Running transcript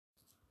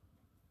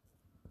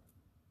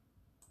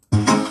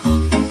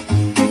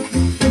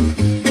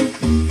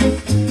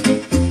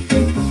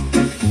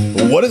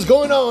What is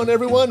going on,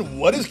 everyone?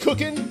 What is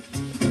cooking?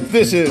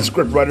 This is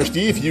Scriptwriter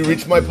Steve. You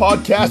reached my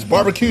podcast,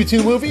 Barbecue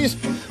 2 Movies,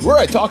 where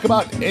I talk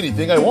about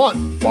anything I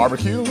want.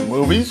 Barbecue,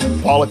 movies,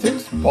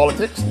 politics,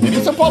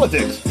 maybe some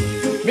politics.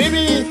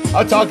 Maybe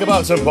I'll talk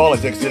about some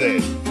politics today.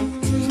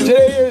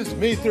 Today is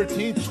May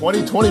 13th,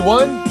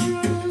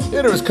 2021.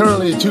 It is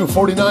currently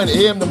 2:49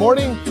 a.m. in the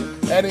morning.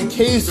 And in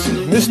case,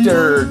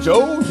 Mr.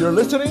 Joe, you're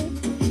listening,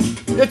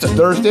 it's a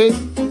Thursday,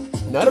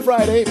 not a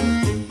Friday.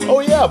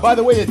 Oh yeah, by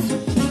the way,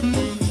 it's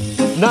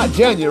not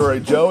January,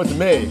 Joe, it's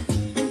May.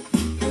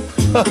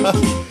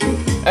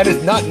 And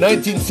it's not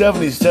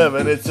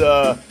 1977, it's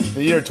the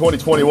year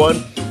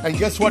 2021. And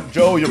guess what,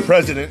 Joe, you're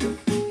president.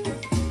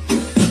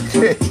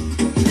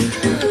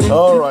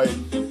 All right.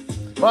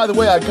 By the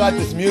way, I got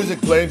this music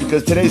playing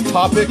because today's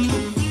topic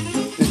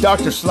is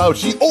Dr.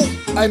 Slouchy.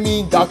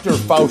 Dr.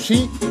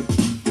 Fauci.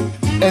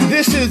 And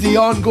this is the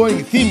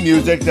ongoing theme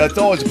music that's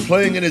always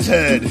playing in his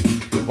head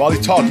while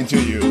he's talking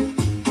to you.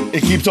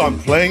 It keeps on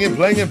playing and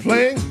playing and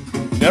playing.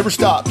 Never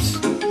stops.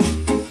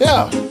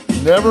 Yeah,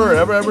 never,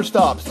 ever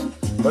stops.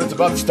 But it's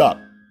about to stop.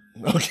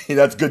 Okay,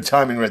 that's good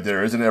timing right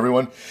there, isn't it,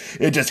 everyone?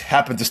 It just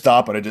happened to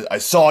stop, and I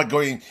saw it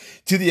going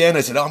to the end.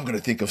 I said, I'm going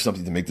to think of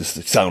something to make this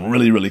sound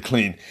really, really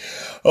clean.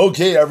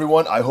 Okay,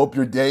 everyone, I hope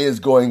your day is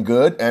going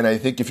good, and I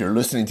think if you're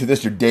listening to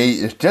this, your day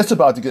is just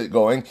about to get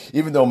going,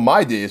 even though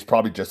my day is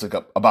probably just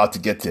about to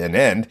get to an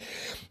end.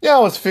 Yeah, I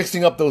was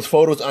fixing up those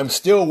photos. I'm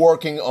still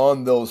working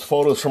on those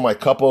photos from my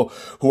couple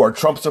who are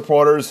Trump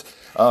supporters.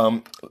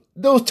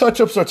 Those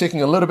touch-ups are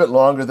taking a little bit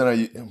longer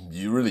than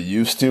you really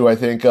used to, I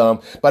think.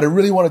 But I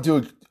really want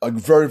to do a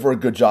very, very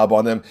good job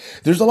on them.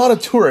 There's a lot of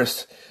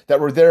tourists that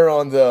were there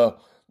on the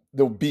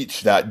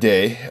beach that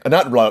day.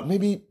 Not a lot,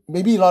 maybe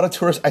a lot of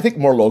tourists. I think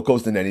more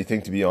locals than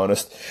anything, to be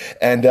honest.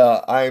 And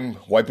I'm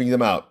wiping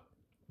them out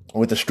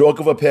with the stroke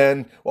of a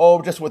pen.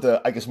 Well, just with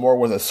more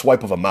with a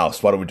swipe of a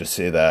mouse. Why don't we just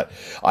say that?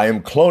 I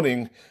am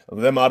cloning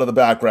them out of the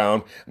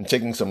background. I'm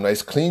taking some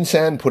nice clean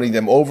sand, putting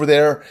them over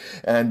there,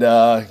 and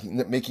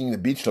making the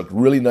beach look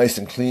really nice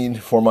and clean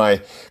for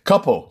my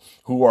couple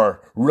who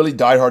are really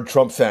diehard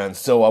Trump fans.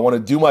 So I want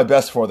to do my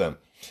best for them.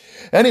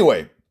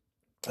 Anyway,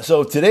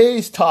 so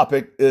today's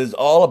topic is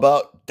all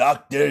about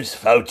Dr.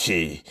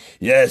 Fauci.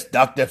 Yes,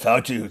 Dr.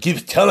 Fauci, who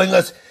keeps telling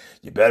us,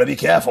 you better be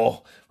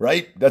careful,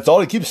 right? That's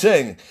all he keeps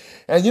saying.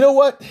 And you know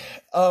what?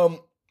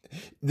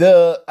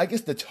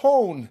 The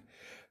tone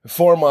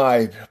for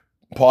my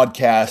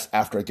podcast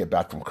after I get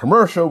back from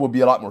commercial will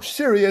be a lot more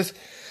serious.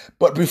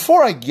 But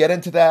before I get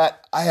into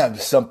that, I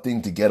have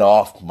something to get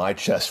off my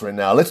chest right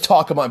now. Let's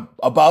talk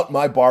about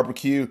my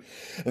barbecue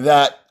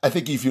that I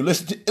think if you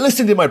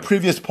listen to my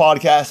previous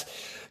podcast,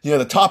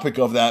 the topic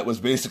of that was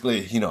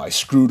basically, I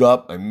screwed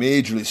up. I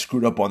majorly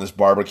screwed up on this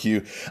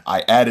barbecue.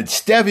 I added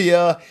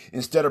stevia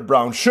instead of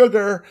brown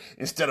sugar,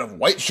 instead of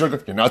white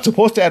sugar. You're not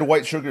supposed to add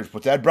white sugar. You're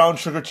supposed to add brown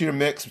sugar to your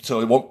mix so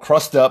it won't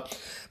crust up.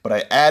 But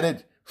I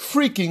added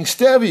freaking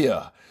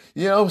stevia.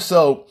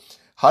 So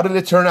how did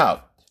it turn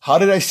out? How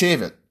did I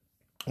save it?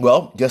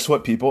 Well, guess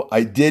what, people?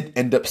 I did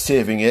end up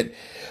saving it.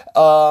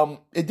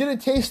 It didn't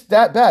taste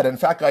that bad. In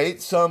fact, I ate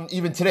some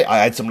even today. I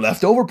had some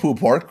leftover pulled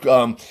pork,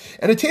 and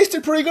it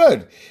tasted pretty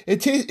good.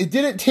 It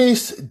didn't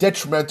taste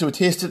detrimental. It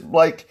tasted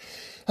like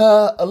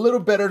a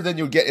little better than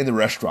you'll get in the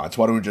restaurants.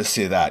 Why don't we just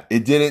say that?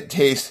 It didn't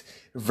taste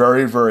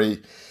very,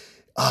 very.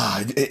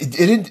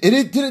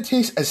 It didn't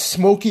taste as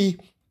smoky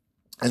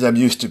as I'm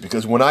used to,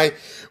 because when I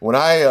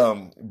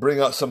bring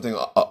out something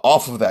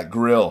off of that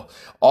grill,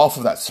 off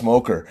of that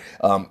smoker,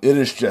 it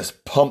is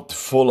just pumped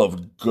full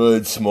of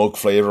good smoke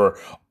flavor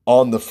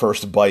on the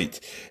first bite,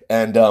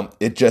 and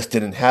it just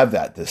didn't have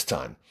that this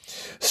time.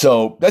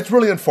 So that's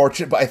really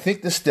unfortunate, but I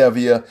think the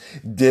stevia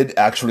did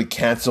actually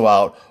cancel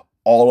out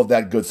all of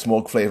that good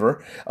smoke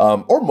flavor,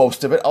 or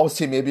most of it. I would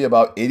say maybe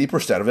about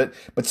 80% of it,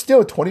 but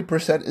still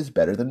 20% is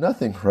better than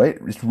nothing, right?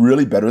 It's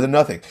really better than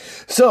nothing.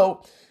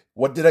 So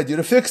what did I do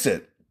to fix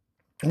it?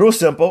 Real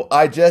simple.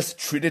 I just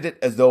treated it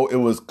as though it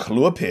was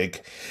Kahlua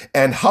pig.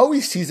 And how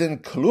we season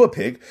Kahlua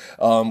pig,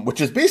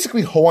 which is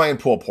basically Hawaiian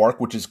pulled pork,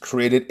 which is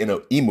created in an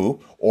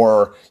imu,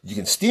 or you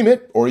can steam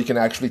it, or you can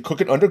actually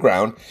cook it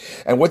underground.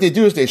 And what they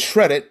do is they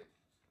shred it.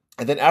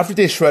 And then after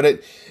they shred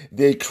it,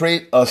 they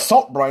create a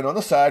salt brine on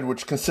the side,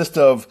 which consists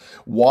of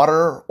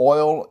water,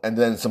 oil, and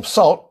then some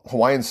salt,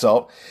 Hawaiian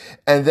salt.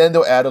 And then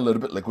they'll add a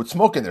little bit liquid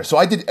smoke in there. So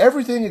I did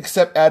everything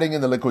except adding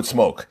in the liquid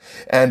smoke.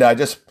 And I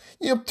just,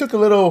 took a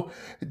little,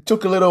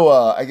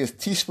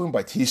 teaspoon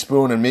by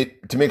teaspoon and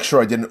to make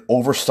sure I didn't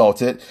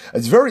oversalt it.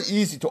 It's very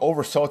easy to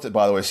oversalt it,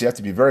 by the way. So you have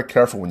to be very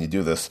careful when you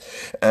do this.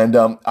 And,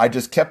 I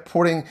just kept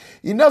putting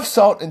enough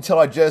salt until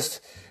I just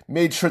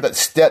made sure that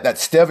that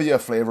stevia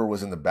flavor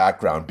was in the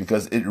background,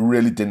 because it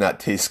really did not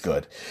taste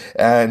good.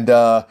 And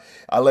I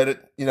let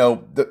it,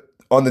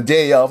 on the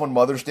day of, on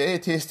Mother's Day,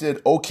 it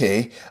tasted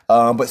okay.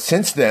 But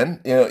since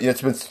then,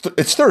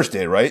 it's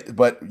Thursday, right?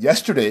 But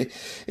yesterday,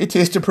 it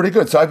tasted pretty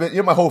good. So I've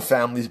been, my whole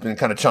family's been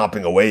kind of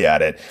chomping away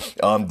at it,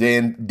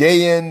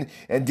 day in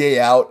and day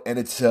out. And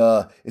it's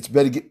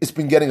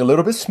been getting a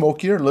little bit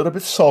smokier, a little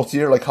bit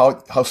saltier, like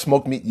how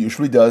smoked meat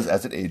usually does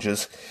as it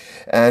ages.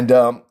 And,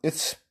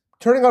 it's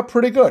turning out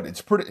pretty good.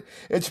 It's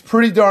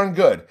pretty darn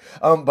good.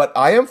 But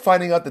I am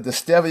finding out that the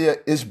stevia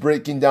is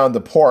breaking down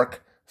the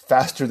pork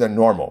faster than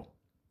normal.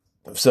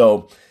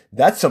 So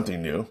that's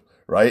something new,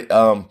 right?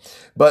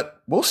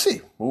 But we'll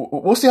see.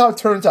 We'll see how it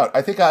turns out.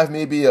 I think I have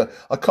maybe a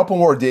couple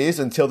more days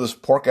until this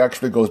pork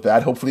actually goes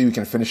bad. Hopefully we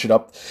can finish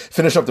up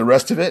the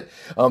rest of it.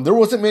 There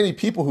wasn't many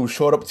people who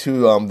showed up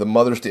to the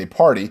Mother's Day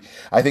party.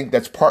 I think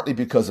that's partly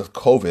because of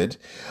COVID.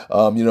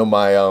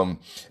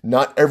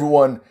 Not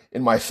everyone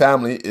in my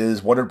family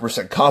is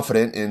 100%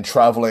 confident in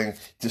traveling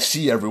to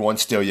see everyone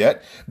still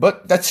yet,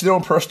 but that's their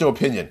own personal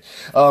opinion.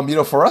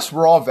 For us,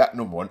 we're all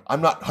number one.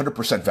 I'm not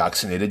 100%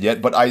 vaccinated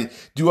yet, but I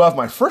do have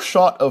my first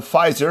shot of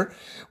Pfizer,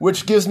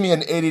 which gives me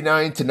an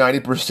 89 to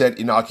 90%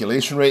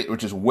 inoculation rate,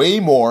 which is way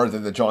more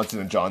than the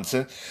Johnson &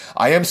 Johnson.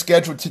 I am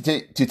scheduled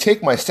to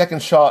take my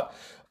second shot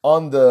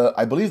on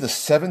I believe the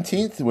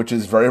 17th, which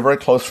is very, very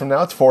close from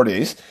now. It's 4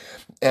 days.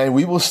 And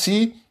we will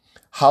see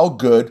how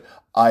good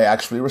I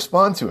actually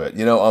respond to it,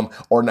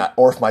 or not,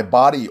 or if my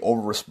body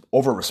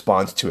over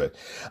responds to it.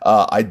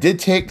 I did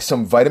take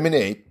some vitamin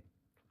A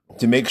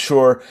to make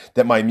sure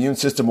that my immune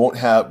system won't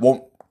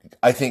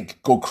I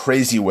think, go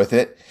crazy with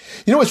it.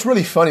 It's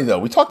really funny though.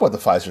 We talk about the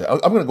Pfizer. I'm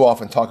going to go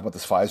off and talk about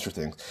this Pfizer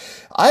thing.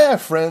 I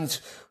have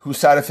friends whose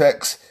side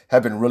effects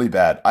have been really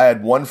bad. I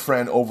had one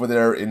friend over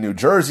there in New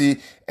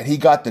Jersey, and he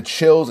got the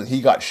chills and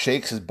he got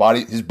shakes. His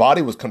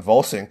body was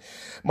convulsing.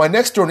 My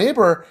next door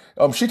neighbor,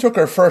 she took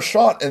her first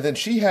shot, and then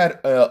she had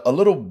a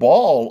little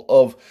ball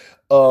of,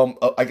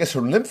 I guess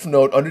her lymph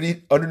node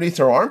underneath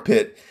her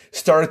armpit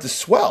started to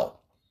swell.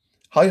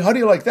 How do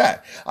you like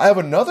that? I have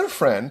another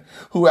friend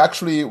who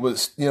actually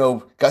was,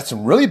 got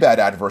some really bad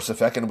adverse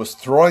effect and was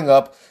throwing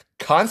up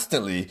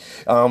constantly,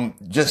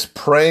 just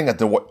praying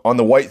on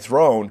the white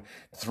throne,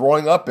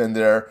 throwing up in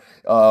there.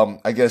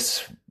 I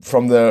guess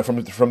from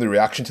the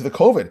reaction to the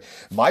COVID.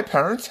 My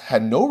parents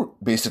had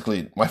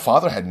my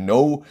father had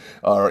no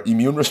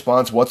immune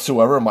response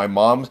whatsoever. My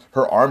mom,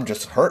 her arm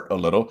just hurt a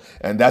little,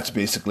 and that's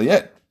basically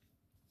it.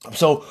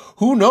 So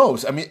who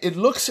knows? I mean, it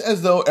looks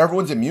as though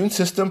everyone's immune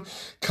system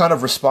kind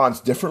of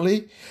responds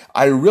differently.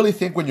 I really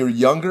think when you're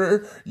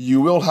younger, you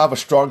will have a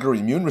stronger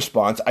immune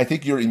response. I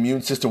think your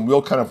immune system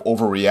will kind of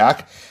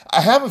overreact.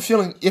 I have a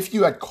feeling if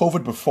you had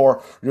COVID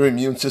before, your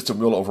immune system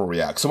will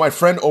overreact. So my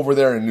friend over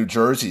there in New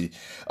Jersey,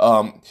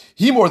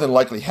 he more than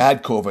likely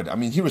had COVID. I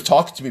mean, he was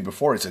talking to me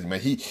before. He said, man,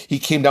 he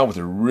came down with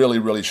a really,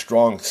 really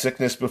strong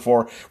sickness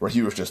before where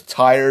he was just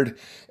tired.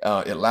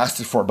 It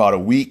lasted for about a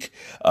week.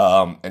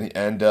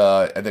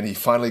 And then he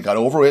finally got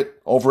over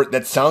it.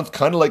 That sounds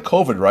kind of like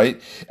COVID,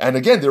 right? And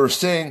again, they were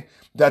saying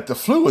that the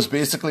flu was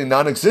basically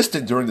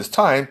non-existent during this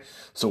time.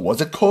 So was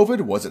it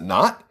COVID? Was it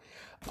not?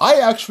 I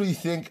actually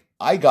think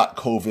I got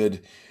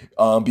COVID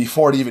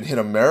before it even hit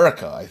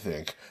America, I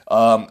think.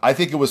 I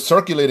think it was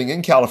circulating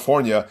in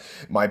California.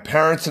 My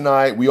parents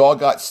and we all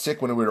got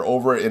sick when we were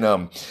over in,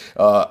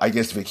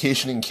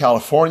 vacationing in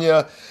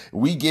California.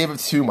 We gave it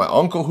to my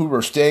uncle who we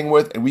were staying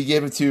with, and we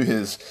gave it to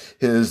his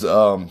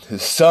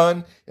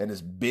son and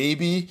his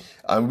baby.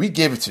 We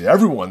gave it to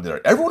everyone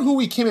there. Everyone who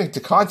we came into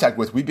contact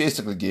with, we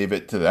basically gave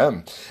it to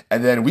them.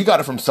 And then we got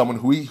it from someone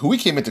who we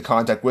came into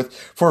contact with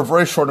for a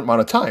very short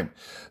amount of time.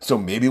 So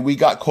maybe we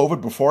got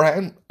COVID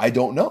beforehand. I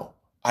don't know.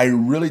 I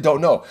really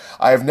don't know.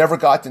 I have never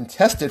gotten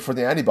tested for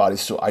the antibodies,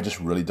 so I just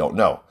really don't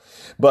know.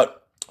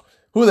 But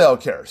who the hell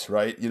cares,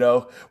 right?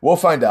 We'll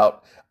find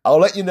out. I'll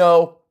let you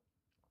know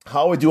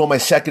how I do on my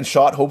second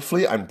shot.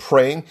 Hopefully, I'm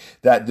praying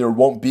that there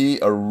won't be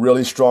a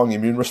really strong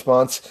immune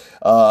response,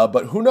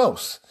 but who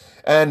knows?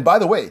 And by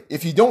the way,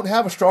 if you don't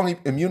have a strong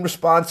immune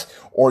response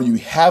or you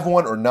have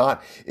one or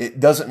not, it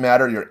doesn't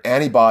matter. Your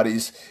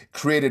antibodies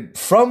created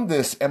from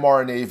this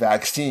mRNA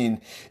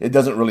vaccine, it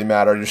doesn't really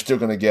matter. You're still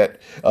going to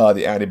get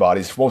the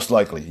antibodies, most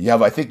likely.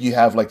 I think you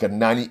have like a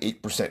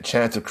 98%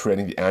 chance of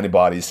creating the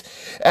antibodies,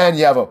 and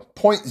you have a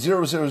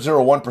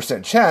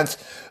 0.0001% chance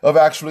of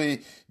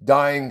actually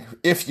dying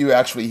if you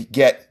actually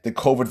get the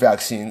COVID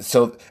vaccine.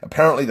 So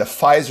apparently the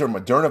Pfizer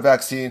Moderna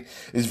vaccine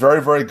is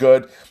very, very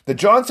good. The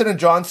Johnson &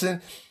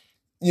 Johnson,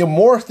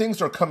 more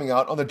things are coming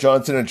out on the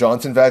Johnson &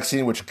 Johnson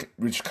vaccine,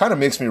 which kind of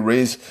makes me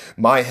raise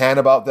my hand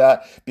about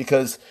that,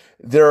 because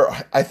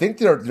I think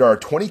there are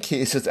 20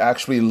 cases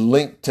actually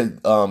linked to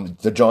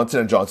the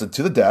Johnson & Johnson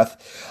to the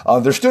death.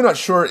 They're still not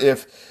sure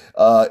if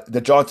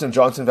the Johnson &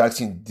 Johnson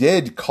vaccine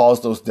did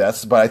cause those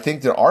deaths, but I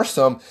think there are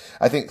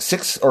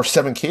 6 or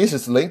 7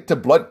 cases linked to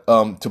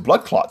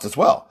blood clots as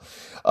well.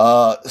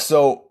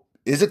 So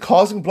Is it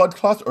causing blood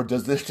clots, or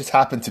does this just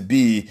happen to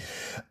be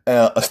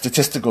a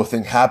statistical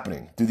thing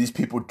happening? Do these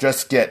people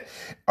just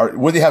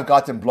would they have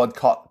gotten blood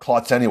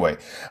clots anyway?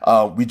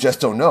 We just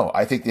don't know.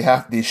 I think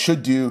they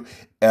should do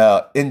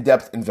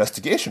in-depth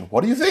investigation.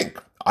 What do you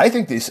think? I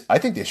think they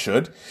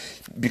should,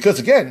 because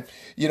again,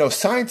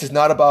 science is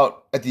not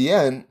about, at the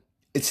end,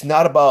 it's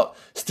not about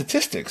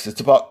statistics.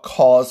 It's about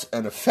cause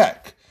and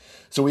effect.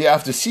 So we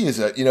have to see is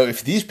that,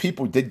 if these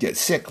people did get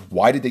sick,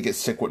 why did they get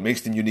sick? What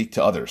makes them unique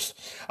to others?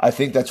 I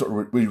think that's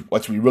what we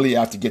really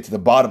have to get to the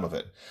bottom of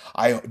it.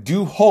 I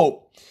do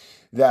hope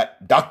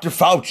that Dr.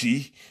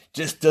 Fauci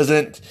just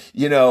doesn't,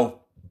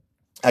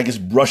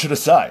 brush it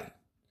aside.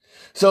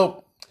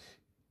 So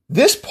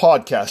this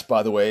podcast,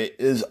 by the way,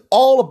 is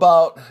all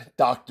about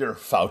Dr.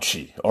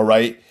 Fauci. All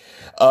right.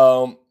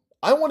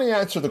 I want to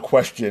answer the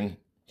question,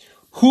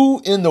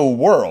 who in the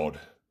world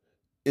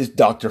is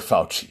Dr.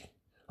 Fauci?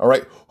 All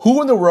right.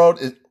 Who in the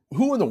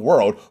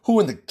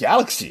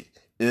galaxy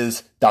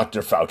is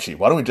Dr. Fauci?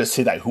 Why don't we just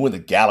say that? Who in the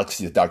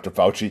galaxy is Dr.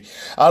 Fauci?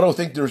 I don't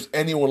think there's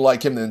anyone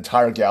like him in the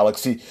entire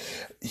galaxy.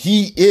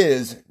 He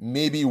is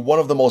maybe one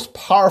of the most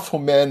powerful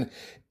men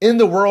in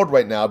the world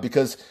right now,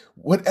 because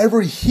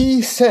whatever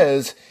he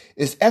says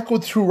is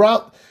echoed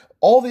throughout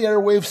all the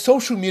airwaves,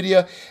 social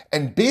media,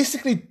 and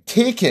basically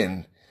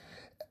taken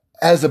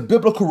as a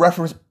biblical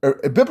reference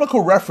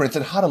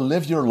in how to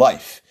live your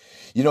life.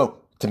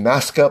 To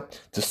mask up,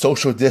 to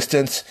social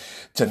distance,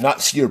 to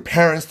not see your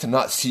parents, to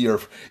not see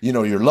your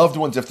loved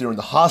ones if they're in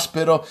the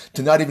hospital,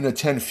 to not even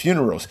attend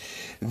funerals.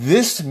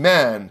 This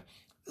man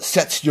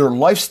sets your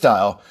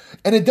lifestyle,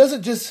 and it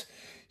doesn't just,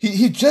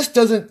 he just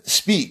doesn't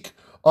speak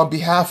on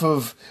behalf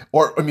of,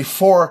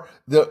 for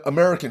the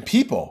American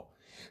people.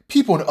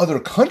 People in other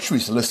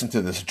countries listen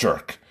to this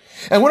jerk.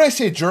 And when I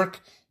say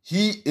jerk,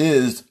 he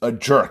is a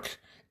jerk,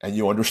 and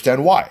you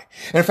understand why.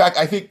 And in fact,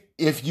 I think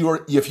if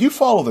you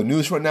follow the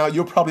news right now,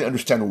 you'll probably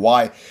understand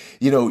why,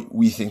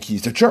 we think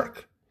he's a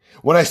jerk.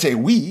 When I say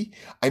we,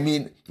 I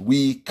mean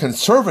we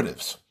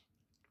conservatives.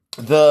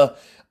 The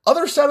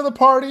other side of the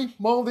party,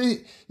 well,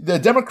 the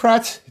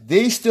Democrats,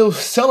 they still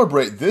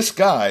celebrate this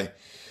guy.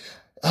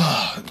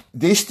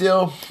 They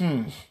still,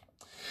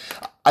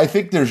 I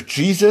think there's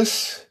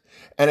Jesus,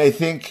 and I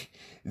think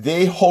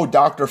they hold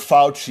Dr.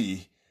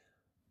 Fauci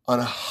on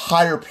a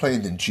higher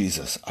plane than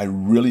Jesus. I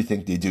really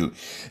think they do.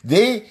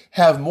 They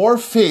have more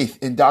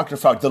faith in Dr.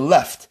 Fauci. The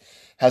left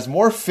has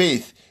more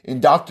faith in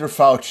Dr.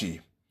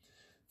 Fauci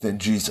than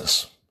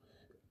Jesus.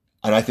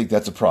 And I think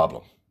that's a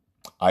problem.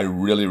 I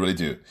really, really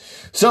do.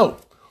 So,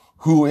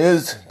 who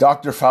is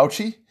Dr.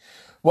 Fauci?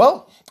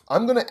 Well,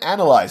 I'm going to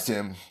analyze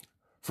him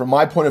from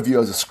my point of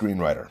view as a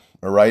screenwriter.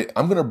 All right.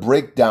 I'm going to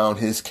break down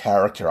his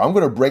character. I'm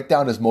going to break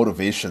down his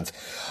motivations.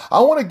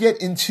 I want to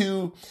get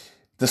into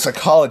the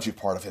psychology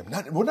part of him.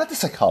 Not the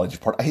psychology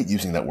part. I hate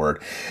using that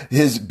word.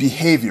 His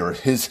behavior,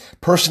 his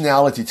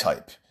personality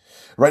type.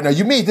 Right now,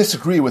 you may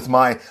disagree with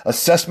my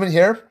assessment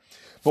here,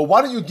 but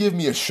why don't you give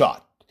me a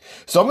shot?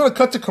 So I'm going to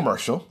cut to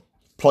commercial,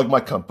 plug my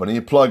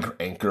company, plug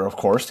Anchor, of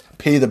course,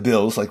 pay the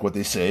bills, like what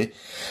they say.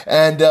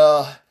 And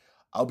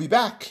I'll be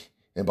back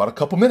in about a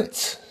couple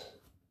minutes.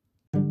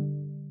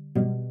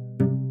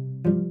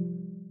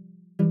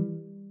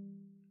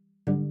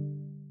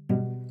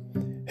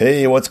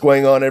 Hey, what's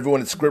going on,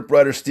 everyone? It's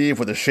Scriptwriter Steve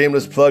with a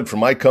shameless plug for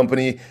my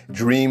company,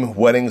 Dream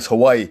Weddings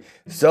Hawaii.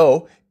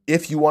 So,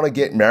 if you want to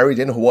get married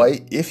in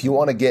Hawaii, if you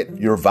want to get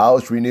your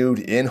vows renewed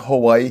in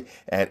Hawaii,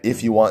 and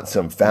if you want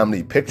some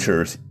family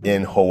pictures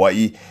in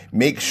Hawaii,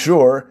 make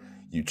sure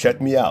you check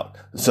me out.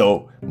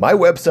 So, my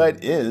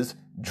website is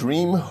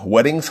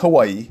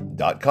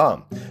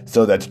dreamweddingshawaii.com.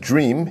 So that's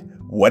Dream,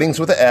 Weddings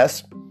with a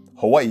S,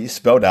 Hawaii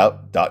spelled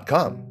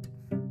out.com.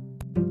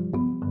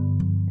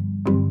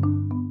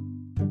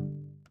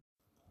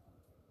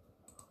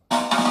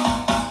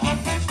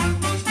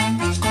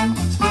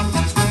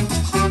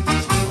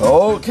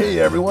 Okay,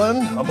 everyone.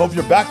 I hope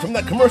you're back from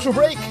that commercial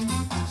break.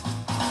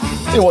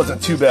 It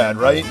wasn't too bad,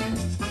 right?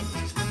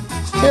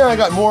 Here I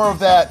got more of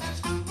that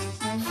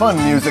fun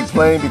music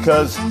playing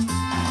because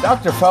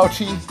Dr.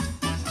 Fauci,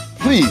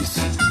 please,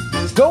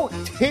 don't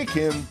take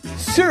him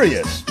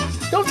serious.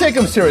 Don't take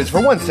him serious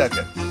for 1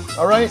 second,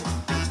 all right?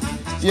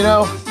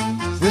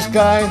 This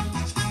guy,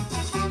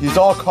 he's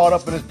all caught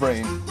up in his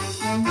brain,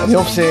 and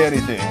he'll say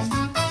anything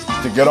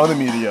to get on the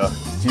media.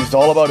 He's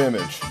all about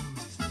image.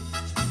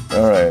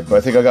 All right, but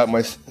I think I got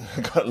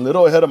a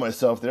little ahead of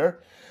myself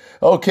there.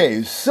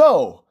 Okay,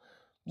 so,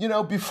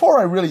 before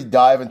I really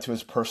dive into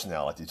his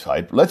personality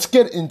type, let's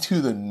get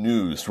into the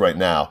news right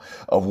now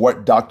of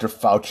what Dr.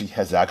 Fauci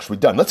has actually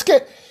done. Let's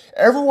get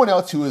everyone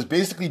else who has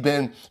basically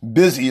been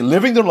busy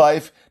living their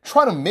life,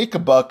 trying to make a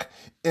buck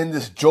in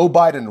this Joe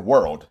Biden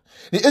world.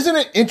 Isn't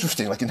it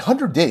interesting? Like in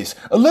 100 days,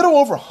 a little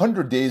over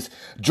 100 days,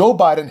 Joe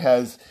Biden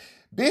has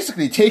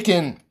basically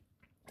taken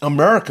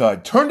America,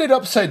 turned it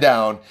upside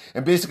down,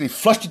 and basically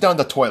flushed it down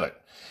the toilet.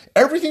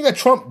 Everything that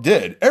Trump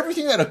did,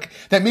 everything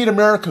that made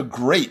America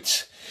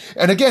great.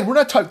 And again, we're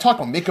not talking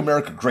about make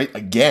America great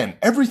again.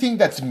 Everything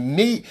that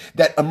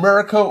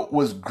America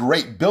was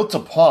great, built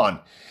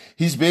upon,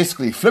 He's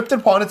basically flipped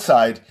it upon its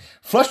side,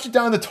 flushed it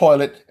down the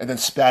toilet, and then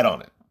spat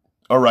on it.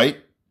 All right?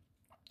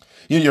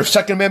 Your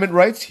Second Amendment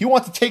rights, he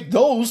wants to take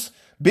those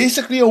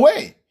basically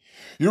away.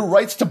 Your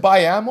rights to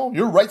buy ammo,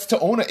 your rights to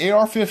own an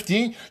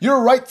AR-15,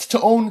 your rights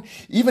to own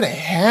even a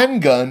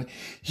handgun,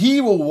 he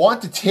will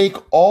want to take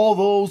all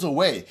those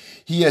away.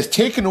 He has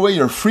taken away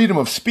your freedom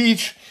of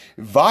speech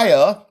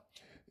via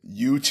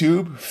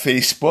YouTube,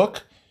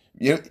 Facebook.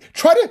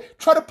 Try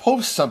to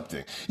post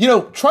something.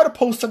 Try to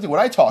post something when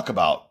I talk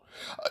about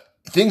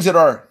things that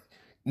are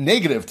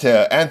negative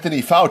to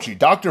Anthony Fauci,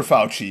 Dr.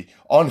 Fauci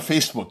on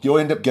Facebook. You'll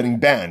end up getting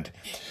banned.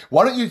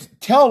 Why don't you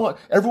tell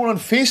everyone on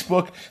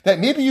Facebook that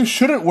maybe you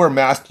shouldn't wear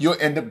masks? You'll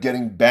end up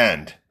getting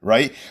banned,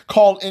 right?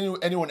 Call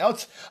anyone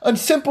else a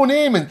simple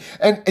name and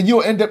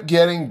you'll end up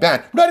getting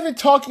banned. We're not even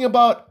talking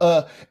about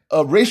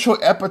a racial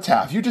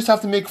epitaph. You just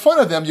have to make fun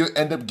of them. You'll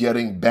end up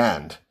getting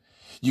banned.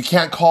 You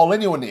can't call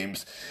anyone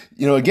names.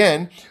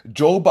 Again,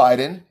 Joe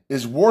Biden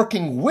is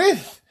working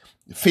with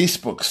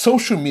Facebook,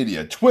 social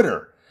media,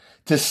 Twitter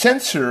to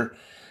censor,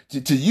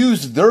 to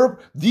use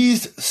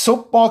these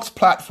soapbox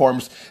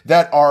platforms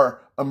that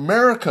are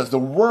America's, the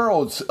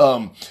world's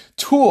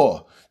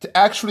tool to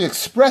actually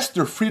express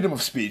their freedom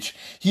of speech.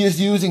 He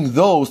is using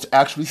those to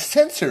actually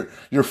censor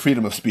your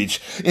freedom of speech.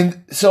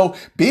 And so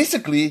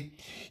basically,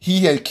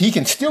 he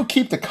can still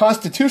keep the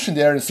Constitution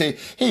there and say,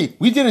 hey,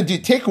 we didn't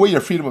take away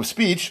your freedom of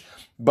speech,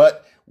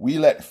 but we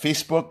let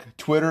Facebook,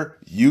 Twitter,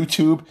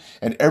 YouTube,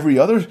 and every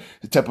other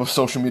type of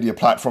social media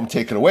platform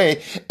take it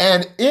away.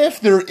 And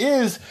if there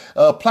is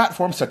a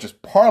platform such as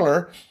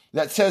Parler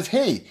that says,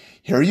 hey,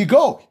 here you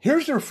go,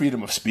 here's your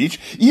freedom of speech,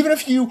 even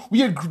if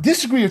we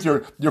disagree with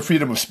your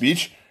freedom of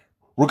speech,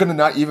 we're going to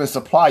not even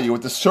supply you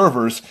with the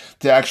servers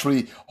to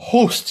actually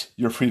host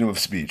your freedom of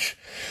speech.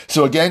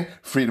 So again,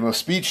 freedom of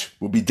speech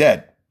will be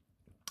dead.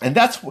 And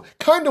that's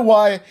kind of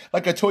why,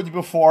 like I told you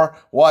before,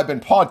 why I've been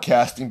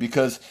podcasting,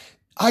 because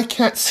I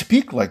can't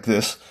speak like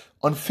this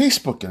on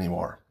Facebook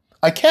anymore.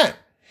 I can't.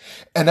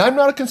 And I'm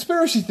not a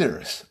conspiracy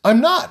theorist.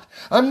 I'm not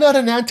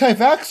an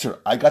anti-vaxxer.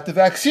 I got the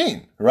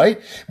vaccine,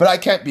 right? But I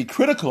can't be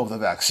critical of the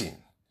vaccine.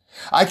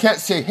 I can't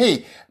say,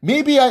 hey,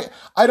 maybe I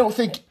don't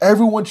think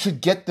everyone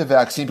should get the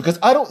vaccine, because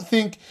I don't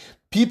think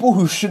people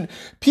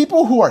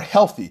who are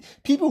healthy,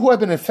 people who have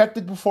been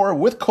infected before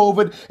with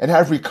COVID and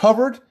have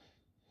recovered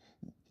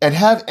and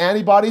have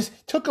antibodies,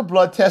 took a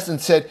blood test and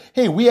said,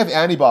 hey, we have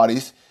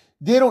antibodies.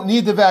 They don't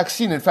need the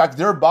vaccine. In fact,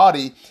 their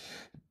body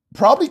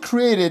probably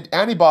created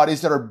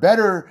antibodies that are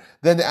better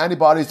than the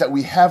antibodies that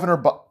we have in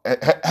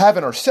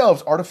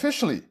ourselves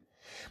artificially.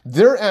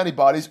 Their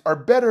antibodies are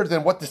better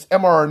than what this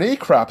mRNA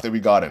crap that we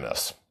got in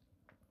us.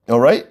 All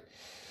right?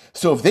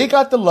 So if they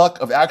got the luck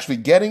of actually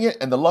getting it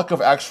and the luck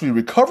of actually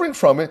recovering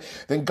from it,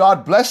 then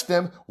God bless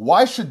them.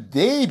 Why should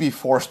they be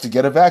forced to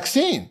get a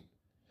vaccine?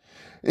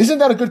 Isn't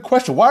that a good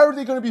question? Why are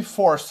they going to be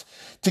forced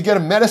to get a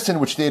medicine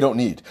which they don't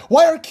need?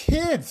 Why are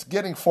kids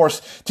getting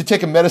forced to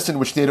take a medicine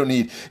which they don't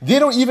need? They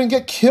don't even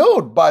get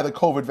killed by by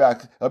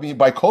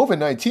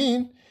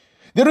COVID-19.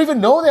 They don't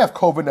even know they have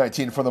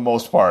COVID-19 for the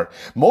most part.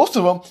 Most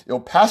of them, it'll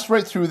pass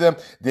right through them.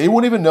 They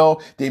won't even know.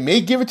 They may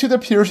give it to their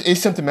peers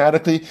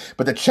asymptomatically,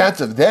 but the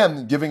chance of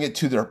them giving it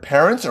to their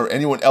parents or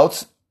anyone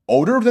else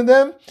older than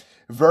them,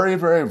 very,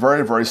 very,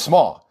 very, very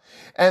small.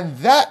 And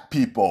that,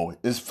 people,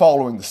 is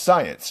following the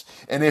science.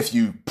 And if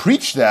you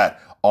preach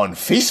that on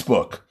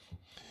Facebook,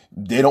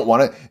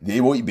 they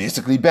will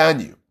basically ban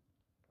you.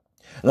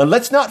 Now,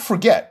 let's not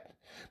forget,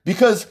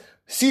 because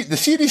the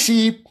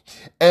CDC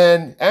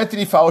and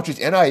Anthony Fauci's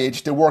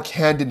NIH, they work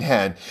hand in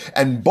hand,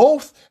 and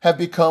both have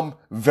become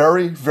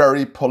very,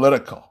 very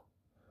political.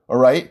 All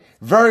right?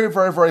 Very,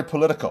 very, very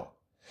political.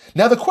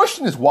 Now, the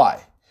question is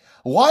why?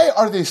 Why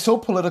are they so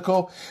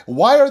political?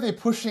 Why are they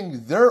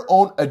pushing their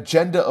own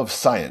agenda of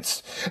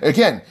science?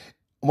 Again,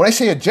 when I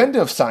say agenda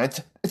of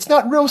science, it's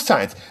not real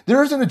science.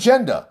 There is an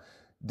agenda.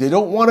 They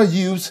don't want to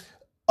use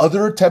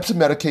other types of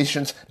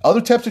medications,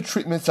 other types of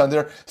treatments on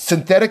their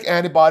synthetic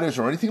antibodies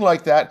or anything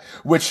like that,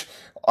 which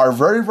are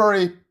very,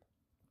 very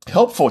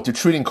helpful to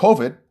treating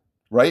COVID,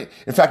 right?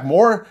 In fact,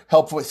 more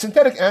helpful.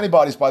 Synthetic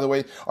antibodies, by the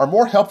way, are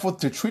more helpful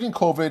to treating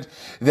COVID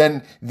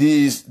than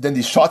these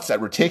shots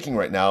that we're taking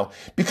right now,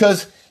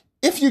 because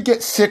if you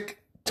get sick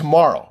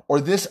tomorrow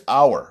or this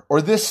hour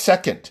or this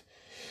second,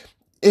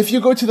 if you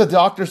go to the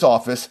doctor's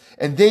office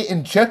and they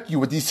inject you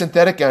with these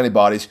synthetic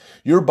antibodies,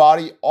 your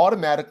body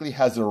automatically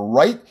has the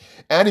right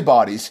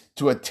antibodies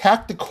to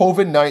attack the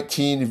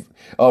COVID-19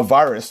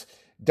 virus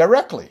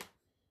directly.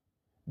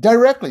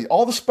 Directly.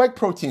 All the spike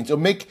proteins will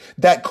make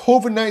that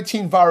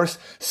COVID-19 virus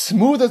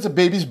smooth as a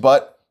baby's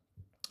butt,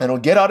 and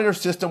it'll get out of your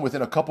system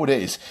within a couple of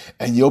days,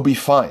 and you'll be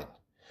fine.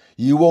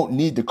 You won't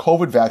need the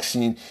COVID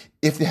vaccine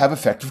if they have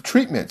effective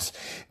treatments.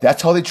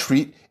 That's how they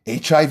treat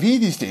HIV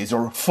these days,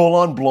 or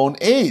full-on blown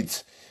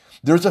AIDS.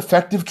 There's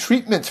effective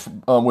treatments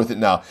with it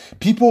now.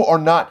 People are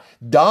not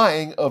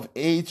dying of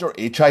AIDS or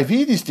HIV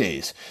these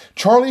days.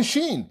 Charlie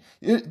Sheen,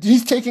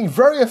 he's taking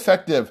very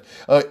effective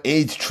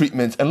AIDS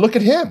treatments, and look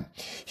at him.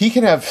 He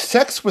can have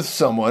sex with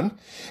someone,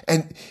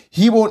 and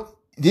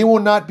they will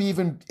not be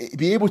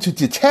able to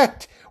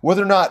detect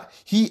whether or not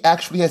he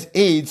actually has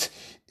AIDS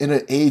in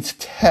an AIDS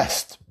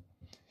test.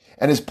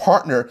 And his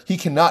partner, he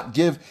cannot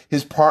give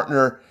his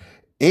partner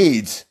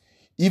AIDS,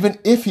 even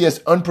if he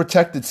has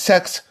unprotected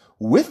sex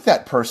with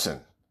that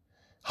person.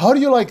 How do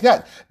you like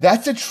that?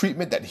 That's a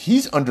treatment that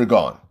he's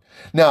undergone.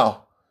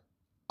 Now,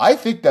 I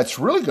think that's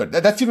really good.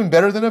 That's even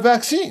better than a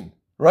vaccine,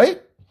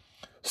 right?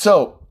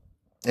 So,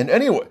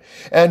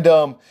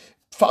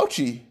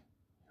 Fauci,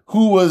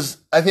 who was,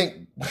 I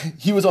think,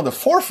 he was on the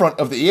forefront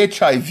of the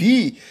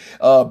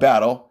HIV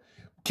battle,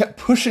 kept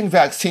pushing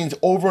vaccines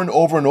over and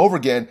over and over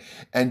again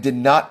and did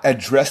not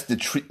address the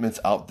treatments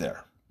out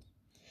there.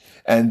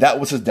 And that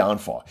was his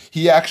downfall.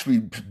 He actually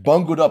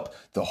bungled up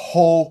the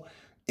whole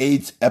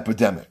AIDS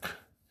epidemic.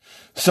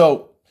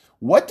 So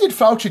what did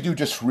Fauci do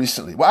just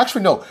recently? Well,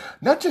 actually, no,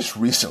 not just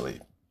recently.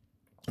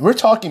 We're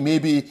talking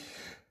maybe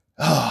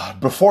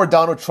before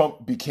Donald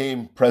Trump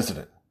became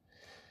president.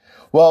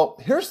 Well,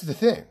 here's the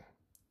thing.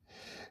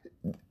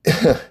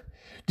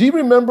 Do you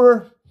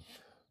remember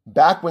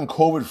back when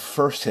COVID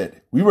first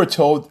hit, we were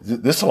told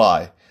this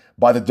lie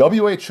by the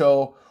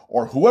WHO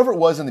or whoever it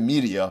was in the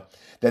media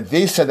that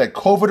they said that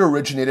COVID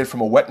originated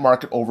from a wet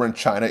market over in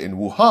China in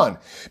Wuhan.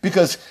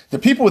 Because the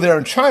people there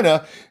in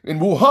China, in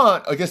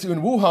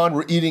Wuhan,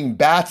 were eating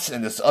bats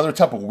and this other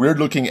type of weird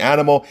looking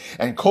animal,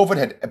 and COVID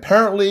had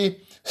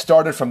apparently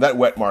started from that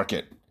wet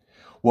market.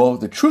 Well,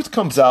 the truth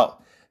comes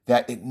out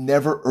that it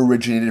never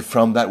originated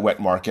from that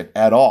wet market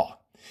at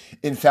all.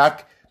 In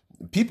fact,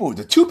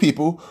 the two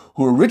people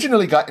who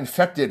originally got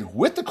infected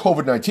with the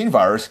COVID-19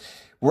 virus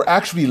were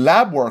actually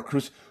lab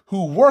workers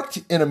who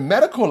worked in a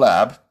medical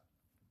lab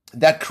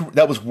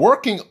that was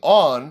working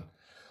on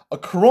a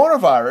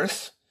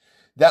coronavirus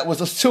that was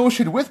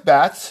associated with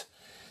bats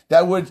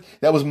that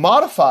was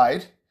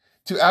modified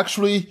to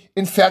actually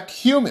infect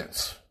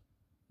humans.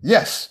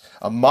 Yes,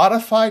 a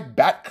modified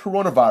bat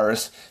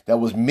coronavirus that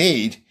was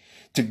made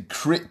to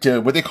create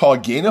what they call a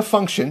gain of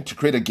function, to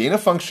create a gain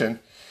of function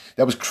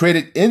that was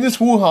created in this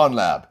Wuhan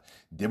lab.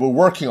 They were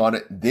working on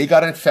it. They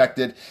got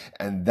infected,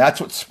 and that's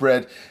what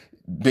spread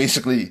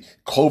basically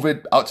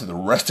COVID out to the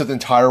rest of the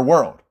entire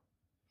world.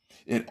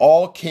 It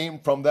all came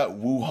from that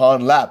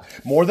Wuhan lab.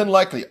 More than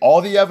likely,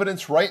 all the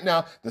evidence right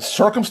now, the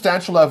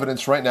circumstantial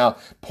evidence right now,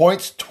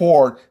 points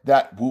toward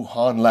that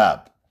Wuhan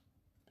lab.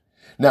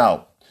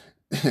 Now,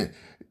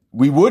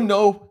 we would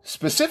know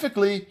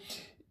specifically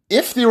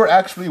if they were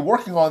actually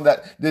working on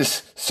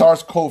this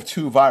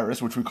SARS-CoV-2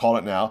 virus, which we call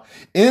it now,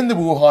 in the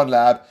Wuhan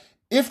lab,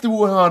 if the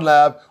Wuhan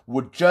lab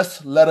would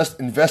just let us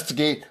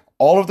investigate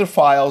all of their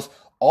files,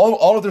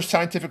 all of their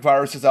scientific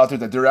viruses out there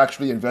that they're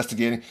actually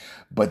investigating,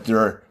 but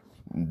they're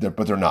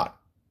not.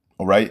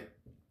 All right.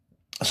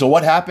 So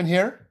what happened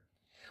here?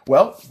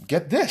 Well,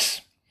 get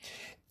this.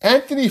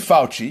 Anthony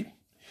Fauci,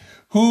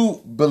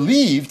 who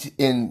believed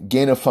in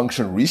gain of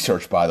function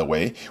research, by the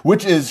way,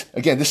 which is,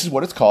 again, this is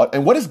what it's called.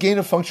 And what is gain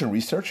of function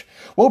research?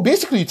 Well,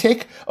 basically you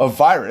take a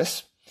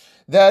virus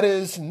that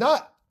is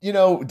not,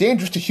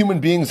 dangerous to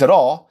human beings at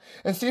all.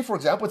 And say, for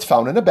example, it's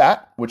found in a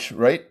bat, which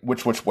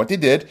what they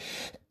did,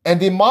 and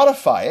they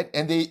modify it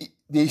and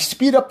they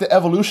speed up the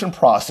evolution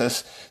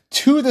process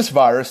to this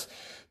virus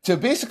to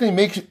basically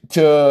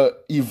to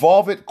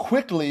evolve it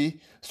quickly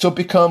so it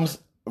becomes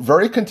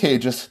very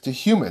contagious to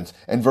humans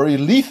and very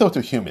lethal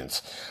to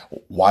humans.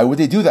 Why would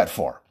they do that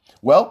for?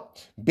 Well,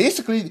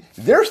 basically,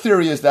 their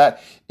theory is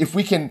that if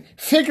we can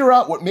figure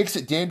out what makes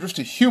it dangerous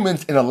to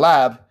humans in a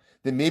lab,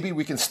 then maybe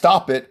we can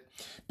stop it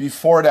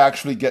before it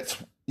actually gets,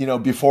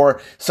 before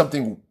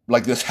something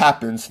like this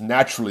happens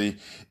naturally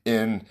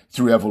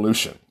through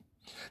evolution.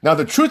 Now,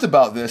 the truth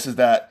about this is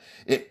that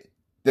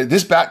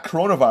this bat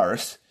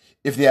coronavirus,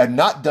 if they had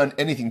not done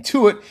anything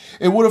to it,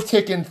 it would have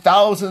taken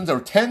thousands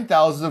or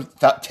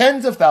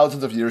tens of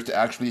thousands of years to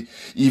actually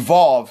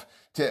evolve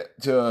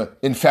to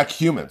infect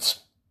humans.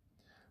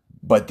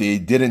 But they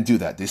didn't do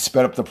that. They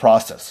sped up the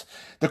process.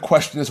 The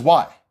question is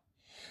why?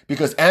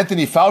 Because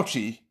Anthony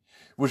Fauci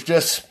was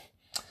just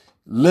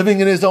living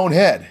in his own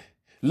head,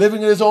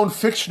 living in his own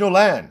fictional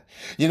land.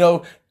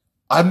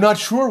 I'm not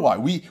sure why.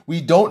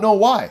 We don't know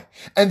why.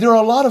 And there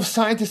are a lot of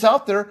scientists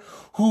out there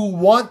who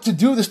want to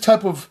do this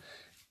type of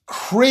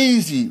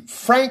crazy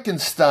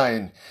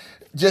Frankenstein,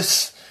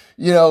 just,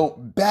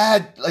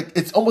 bad, like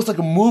it's almost like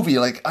a movie.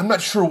 Like, I'm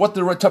not sure what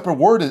the right type of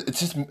word is. It's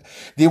just,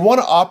 they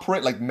want to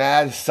operate like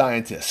mad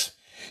scientists.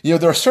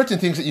 There are certain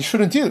things that you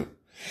shouldn't do.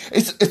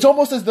 It's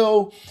almost as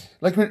though,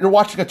 like you're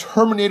watching a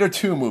Terminator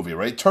 2 movie,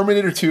 right?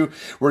 Terminator 2,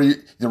 where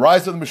the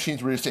rise of the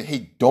machines, where you say,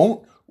 hey,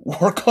 don't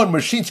work on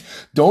machines.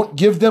 Don't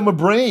give them a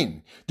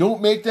brain.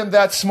 Don't make them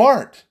that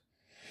smart.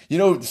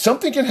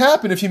 Something can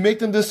happen if you make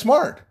them this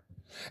smart.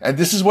 And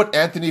this is what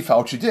Anthony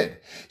Fauci did.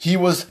 He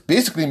was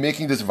basically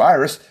making this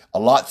virus a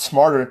lot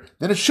smarter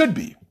than it should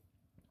be.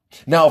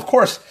 Now, of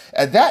course,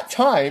 at that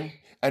time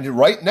and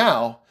right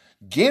now,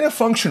 gain of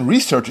function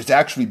research is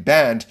actually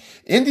banned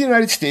in the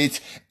United States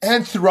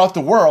and throughout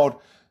the world,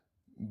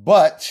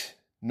 but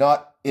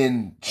not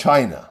in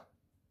China.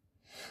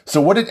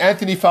 So what did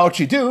Anthony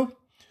Fauci do?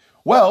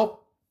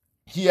 Well,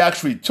 he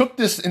actually took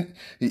this,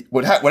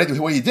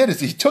 what he did is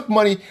he took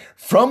money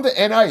from the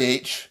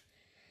NIH,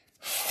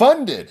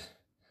 funded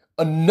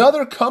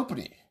another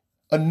company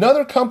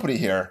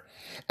here,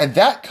 and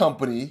that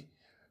company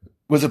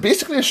was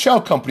basically a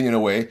shell company in a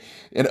way,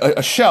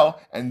 a shell,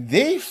 and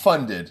they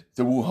funded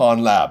the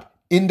Wuhan lab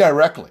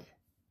indirectly.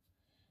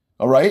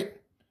 All right?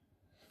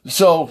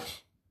 So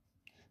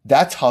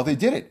that's how they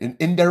did it, in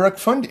indirect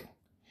funding.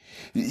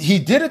 He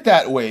did it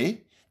that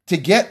way to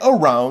get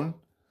around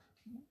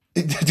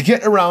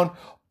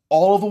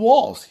all of the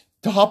walls,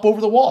 to hop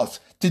over the walls,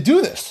 to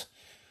do this.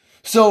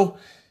 So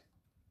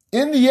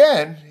in the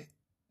end,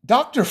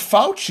 Dr.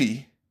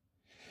 Fauci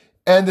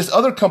and this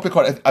other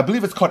company I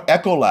believe it's called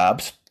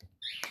Ecolabs,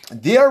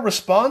 they are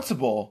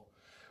responsible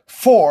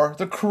for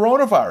the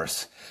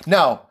coronavirus.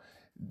 Now,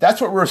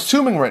 that's what we're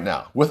assuming right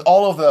now with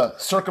all of the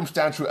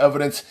circumstantial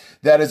evidence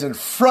that is in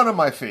front of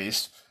my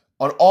face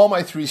on all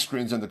my 3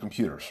 screens on the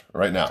computers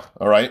right now.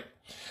 All right.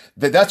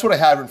 That's what I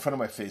have in front of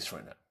my face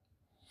right now.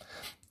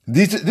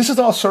 This is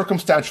all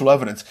circumstantial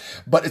evidence,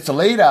 but it's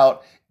laid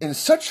out in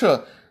such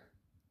a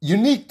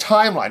unique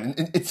timeline.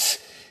 And it's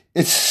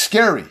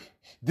scary.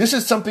 This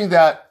is something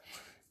that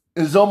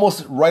is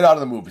almost right out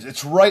of the movies.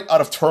 It's right out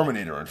of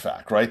Terminator, in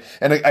fact, right?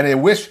 And I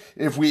wish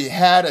if we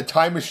had a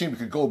time machine, we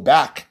could go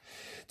back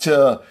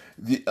to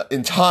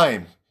in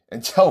time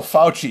and tell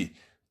Fauci,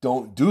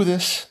 don't do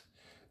this.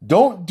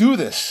 Don't do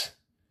this.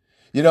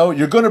 You know,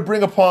 you're going to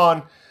bring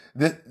upon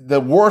the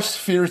worst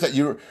fears that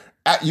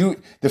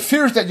the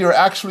fears that you're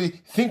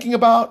actually thinking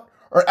about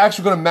are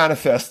actually going to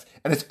manifest,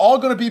 and it's all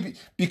going to be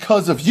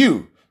because of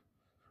you,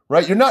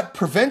 right? You're not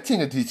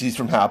preventing a disease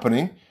from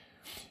happening.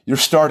 You're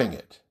starting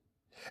it.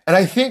 And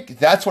I think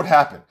that's what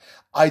happened.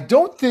 I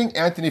don't think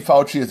Anthony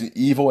Fauci is an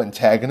evil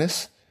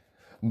antagonist,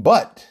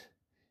 but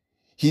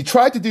he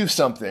tried to do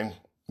something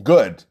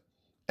good,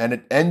 and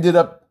it ended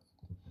up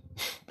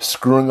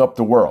screwing up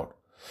the world.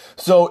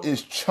 So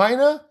is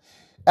China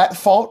at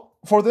fault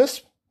for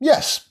this?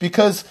 Yes,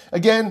 because,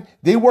 again,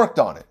 they worked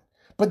on it.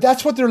 But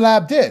that's what their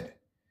lab did.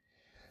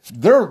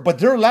 Their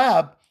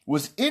lab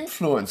was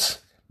influenced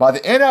by the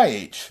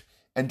NIH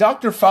and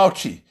Dr.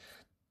 Fauci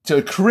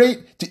to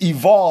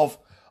evolve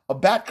a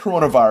bat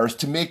coronavirus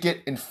to make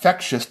it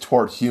infectious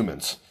toward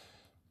humans.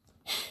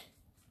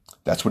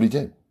 That's what he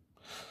did.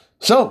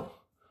 So,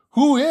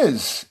 who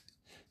is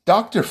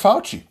Dr.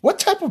 Fauci? What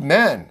type of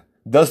man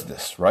does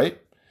this, right?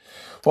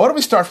 Well, why don't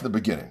we start from the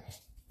beginning?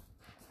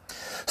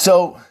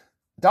 So,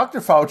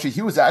 Dr. Fauci,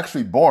 he was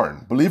actually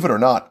born, believe it or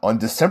not, on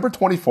December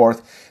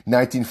 24th,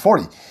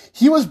 1940.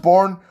 He was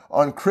born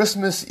on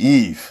Christmas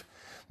Eve.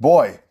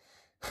 Boy,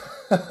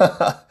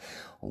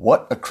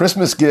 what a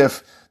Christmas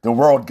gift the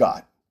world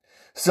got.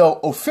 So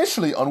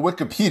officially on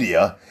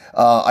Wikipedia,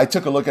 I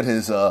took a look at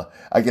his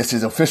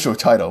official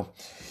title.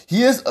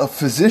 He is a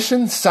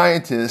physician,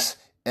 scientist,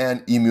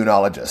 and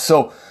immunologist.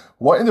 So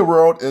what in the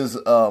world is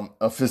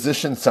a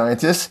physician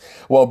scientist?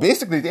 Well,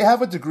 basically they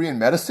have a degree in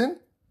medicine,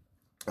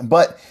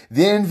 but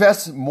they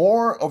invest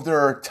more of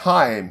their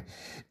time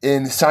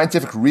in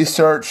scientific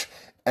research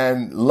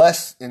and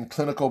less in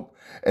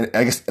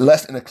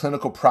less in a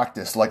clinical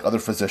practice like other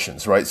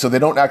physicians, right? So they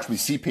don't actually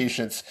see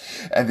patients,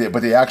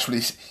 but they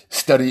actually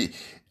study,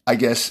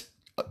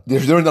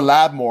 they're in the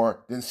lab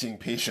more than seeing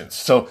patients.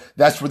 So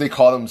that's where they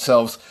call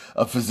themselves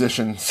a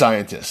physician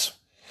scientist.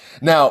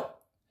 Now,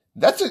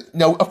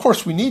 of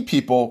course, we need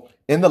people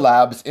in the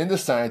labs, in the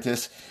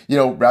scientists,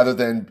 rather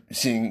than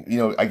seeing,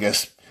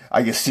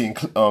 seeing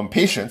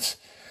patients.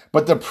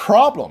 But the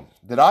problem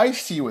that I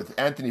see with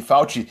Anthony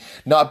Fauci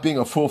not being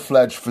a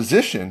full-fledged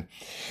physician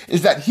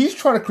is that he's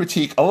trying to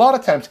critique, a lot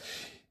of times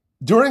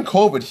during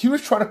COVID, he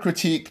was trying to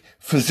critique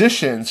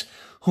physicians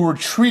who were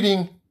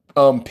treating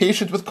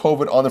patients with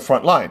COVID on the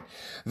front line.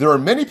 There are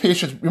many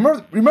patients,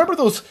 remember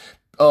those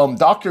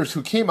doctors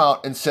who came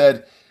out and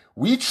said,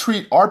 we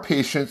treat our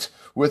patients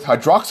with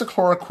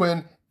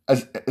hydroxychloroquine,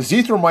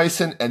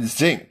 azithromycin, and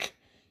zinc,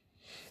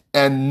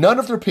 and none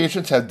of their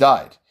patients have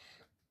died.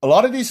 A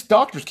lot of these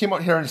doctors came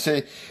out here and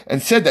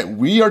said that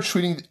we are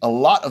treating a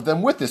lot of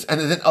them with this.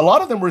 And then a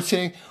lot of them were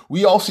saying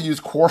we also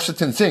use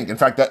quercetin zinc. In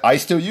fact, I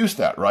still use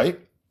that, right?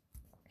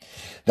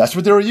 That's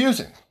what they were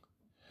using.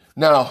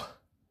 Now,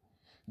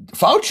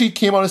 Fauci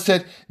came out and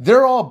said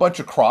they're all a bunch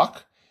of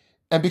crock.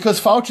 And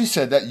because Fauci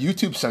said that,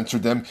 YouTube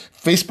censored them,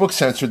 Facebook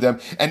censored them,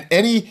 and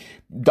any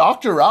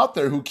doctor out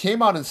there who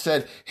came out and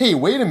said, hey,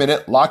 wait a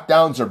minute,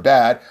 lockdowns are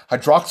bad,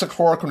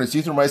 hydroxychloroquine,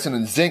 azithromycin,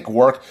 and zinc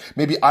work,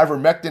 maybe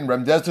ivermectin,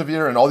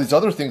 remdesivir, and all these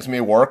other things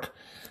may work.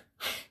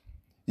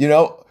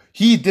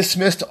 He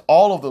dismissed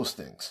all of those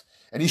things.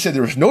 And he said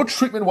there was no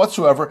treatment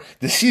whatsoever.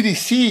 The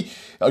CDC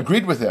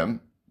agreed with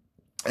him.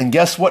 And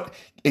guess what?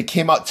 It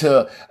came out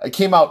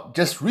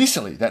just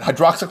recently that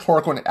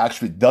hydroxychloroquine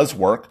actually does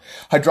work.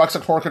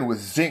 Hydroxychloroquine with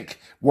zinc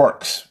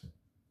works.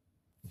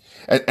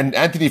 And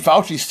Anthony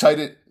Fauci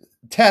cited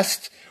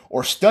tests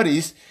or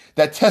studies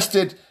that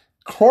tested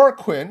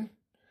chloroquine,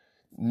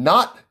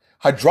 not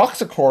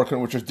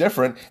hydroxychloroquine, which is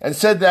different, and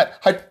said that,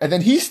 and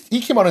then he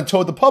came out and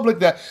told the public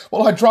that,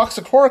 well,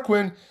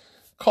 hydroxychloroquine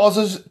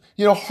causes,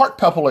 heart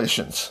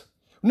palpitations.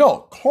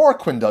 No,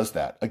 chloroquine does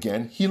that.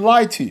 Again, he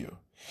lied to you.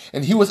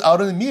 And he was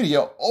out in the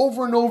media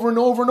over and over and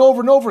over and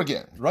over and over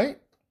again, right?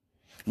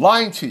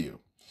 Lying to you.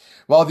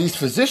 While these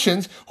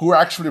physicians, who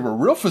were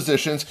real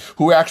physicians,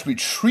 who actually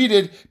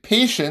treated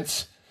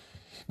patients,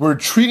 were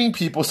treating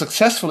people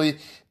successfully,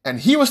 and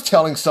he was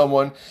telling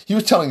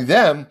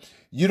them,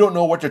 you don't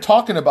know what you're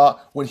talking about,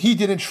 when he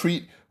didn't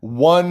treat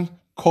one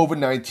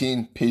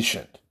COVID-19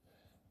 patient.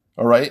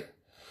 All right?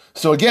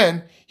 So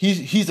again,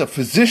 he's a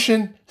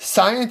physician,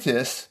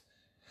 scientist,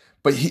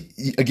 but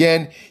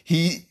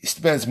he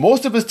spends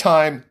most of his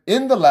time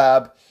in the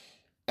lab,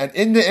 and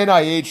in the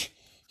NIH,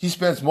 he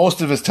spends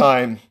most of his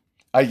time,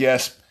 I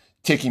guess,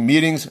 taking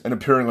meetings and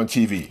appearing on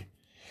TV.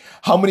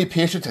 How many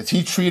patients has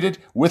he treated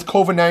with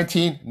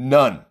COVID-19?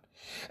 None.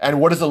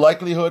 And what is the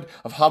likelihood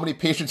of how many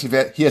patients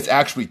he has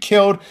actually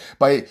killed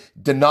by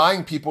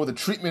denying people the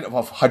treatment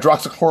of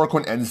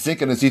hydroxychloroquine and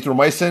zinc and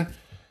azithromycin?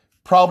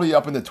 Probably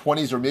up in the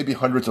 20s or maybe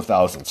hundreds of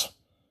thousands.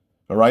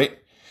 All right?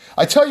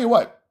 I tell you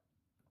what,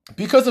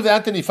 because of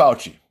Anthony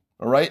Fauci,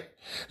 all right?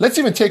 Let's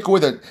even take away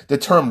the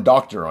term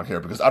doctor on here,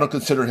 because I don't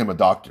consider him a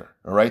doctor,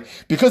 all right?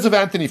 Because of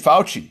Anthony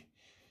Fauci,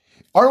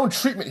 our own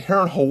treatment here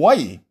in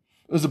Hawaii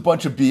was a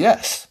bunch of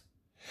BS.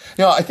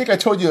 I think I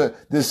told you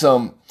this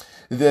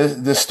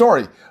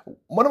story.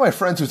 One of my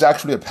friends who's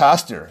actually a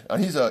pastor,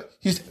 and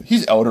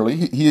he's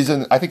elderly.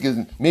 I think he's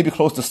maybe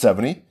close to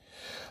 70.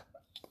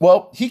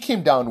 Well, he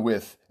came down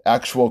with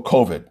actual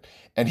COVID,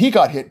 and he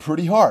got hit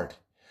pretty hard.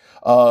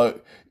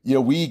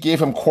 We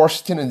gave him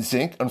quercetin and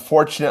zinc.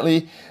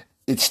 Unfortunately,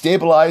 it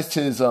stabilized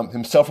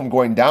himself from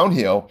going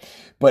downhill,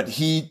 but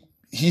he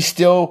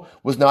still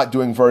was not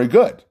doing very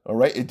good. All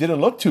right. It didn't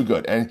look too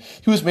good. And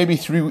he was maybe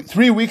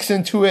three weeks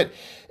into it,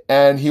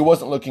 and he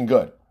wasn't looking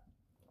good.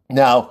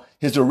 Now,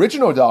 his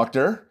original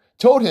doctor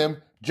told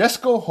him,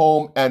 just go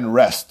home and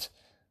rest.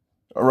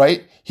 All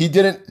right. He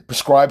didn't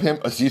prescribe him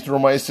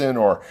azithromycin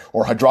or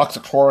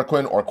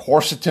hydroxychloroquine or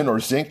quercetin or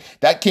zinc.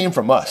 That came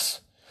from us.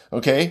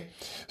 Okay.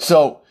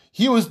 So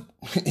he was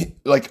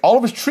like, all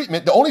of his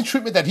treatment, the only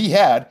treatment that he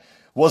had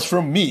was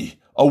from me,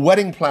 a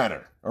wedding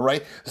planner. All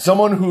right.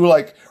 Someone who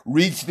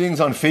reads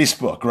things on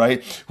Facebook,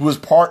 right? Who was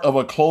part of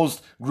a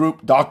closed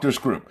group, doctors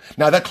group.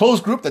 Now that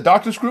closed group, the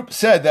doctors group,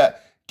 said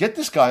that get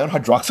this guy on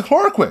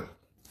hydroxychloroquine.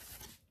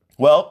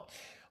 Well,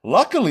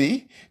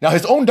 luckily, now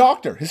his own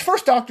doctor, his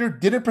first doctor,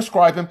 didn't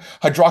prescribe him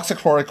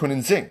hydroxychloroquine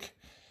and zinc.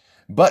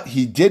 But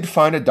he did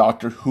find a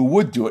doctor who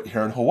would do it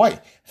here in Hawaii.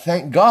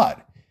 Thank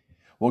God.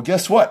 Well,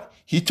 guess what?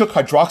 He took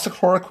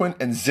hydroxychloroquine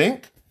and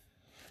zinc.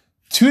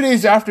 2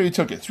 days after he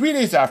took it, 3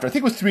 days after, I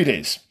think it was 3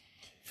 days,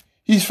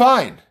 he's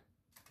fine.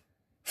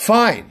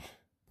 Fine.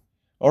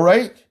 All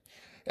right?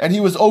 And he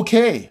was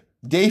okay.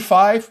 Day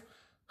 5,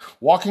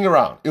 walking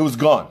around. It was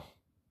gone.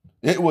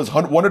 It was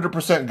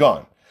 100%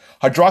 gone.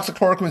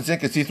 Hydroxychloroquine,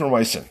 zinc, and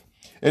azithromycin.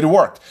 It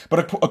worked.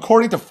 But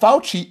according to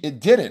Fauci, it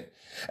didn't.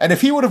 And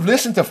if he would have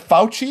listened to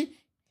Fauci,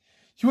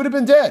 he would have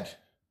been dead.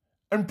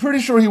 I'm pretty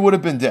sure he would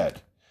have been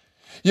dead.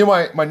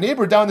 My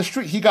neighbor down the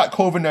street, he got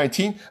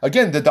COVID-19.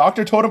 Again, the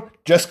doctor told him,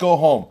 just go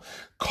home.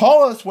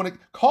 Call us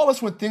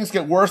when things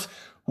get worse.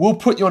 We'll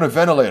put you on a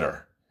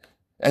ventilator.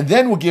 And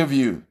then we'll give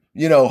you,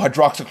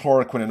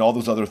 hydroxychloroquine and all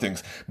those other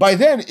things. By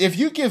then, if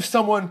you give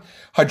someone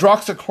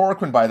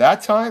hydroxychloroquine by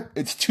that time,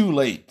 it's too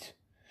late.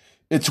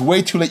 It's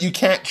way too late. You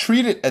can't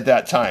treat it at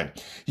that time.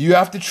 You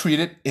have to treat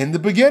it in the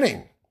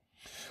beginning.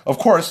 Of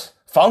course,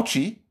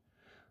 Fauci,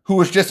 who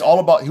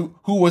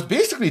was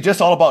basically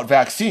just all about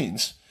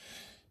vaccines,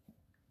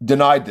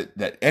 denied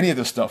that any of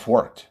this stuff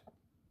worked.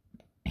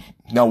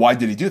 Now, why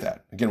did he do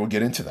that? Again, we'll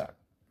get into that.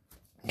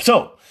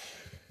 So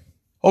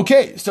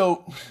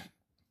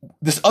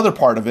this other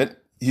part of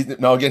it,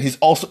 he's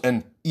also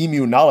an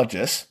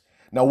immunologist.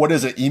 Now, what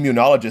does an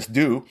immunologist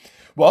do?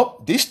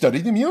 Well, they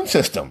study the immune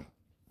system.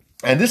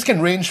 And this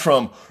can range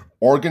from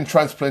organ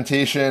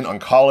transplantation,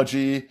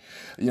 oncology,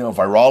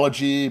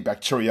 virology,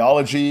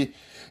 bacteriology,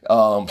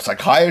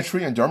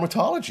 psychiatry, and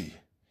dermatology.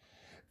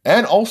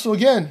 And also,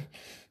 again,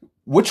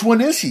 which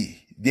one is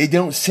he? They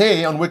don't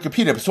say on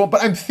Wikipedia.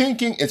 But I'm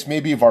thinking it's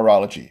maybe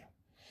virology.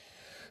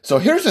 So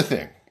here's the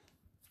thing.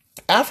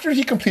 After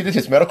he completed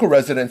his medical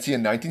residency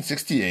in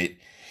 1968,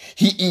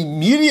 he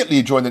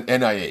immediately joined the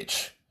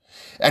NIH.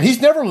 And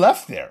he's never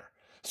left there.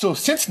 So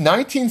since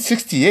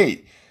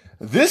 1968,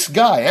 this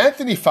guy,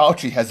 Anthony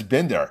Fauci, has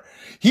been there.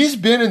 He's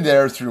been in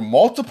there through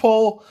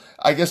multiple,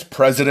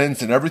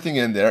 presidents and everything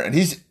in there. And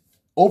he's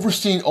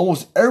overseen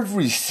almost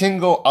every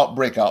single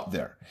outbreak out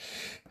there.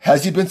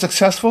 Has he been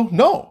successful?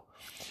 No.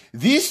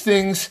 These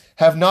things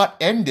have not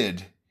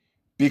ended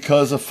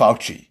because of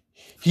Fauci.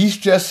 He's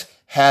just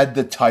had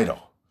the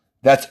title.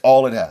 That's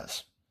all it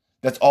has.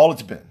 That's all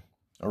it's been.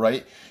 All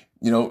right.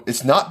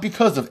 It's not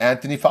because of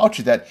Anthony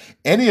Fauci that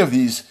any of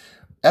these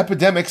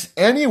epidemics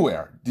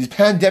anywhere, these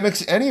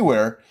pandemics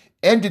anywhere,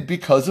 ended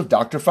because of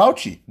Dr.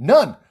 Fauci.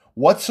 None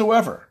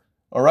whatsoever.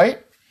 All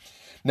right.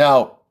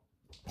 Now,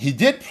 he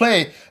did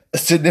play a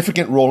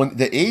significant role in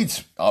the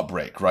AIDS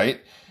outbreak,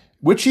 right?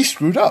 Which he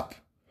screwed up.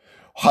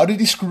 How did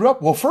he screw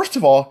up? Well, first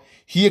of all,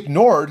 he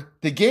ignored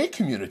the gay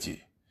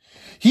community.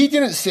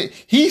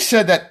 He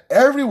said that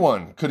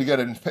everyone could get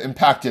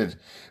impacted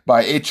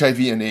by HIV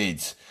and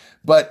AIDS,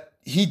 but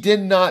he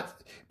did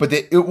not,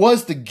 it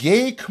was the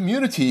gay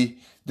community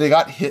that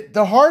got hit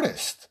the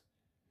hardest.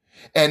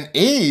 And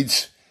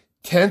AIDS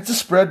tends to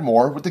spread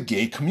more with the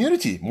gay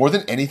community, more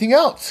than anything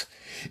else.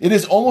 It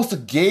is almost a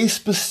gay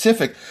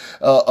specific,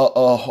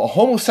 a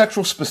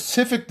homosexual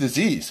specific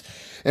disease.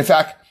 In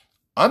fact,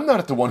 I'm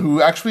not the one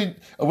who actually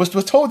was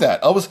told that.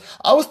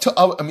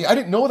 I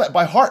didn't know that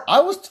by heart. I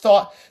was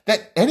thought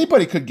that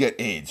anybody could get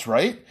AIDS,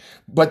 right?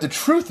 But the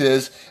truth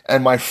is,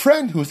 and my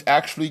friend who's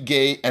actually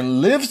gay and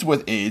lives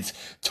with AIDS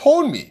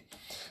told me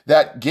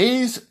that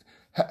gays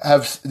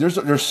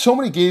there's so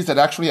many gays that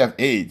actually have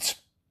AIDS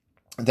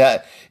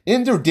that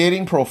in their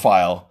dating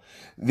profile,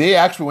 they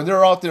actually, when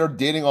they're out there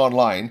dating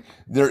online,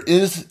 there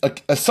is a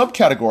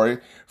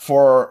subcategory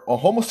for a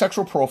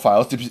homosexual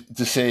profiles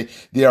to say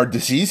they are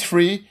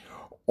disease-free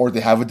or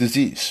they have a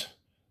disease,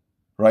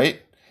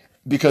 right?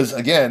 Because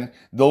again,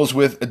 those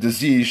with a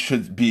disease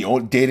should be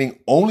dating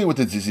only with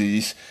a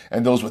disease,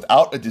 and those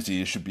without a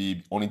disease should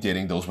be only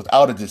dating those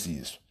without a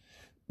disease.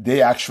 They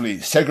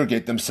actually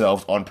segregate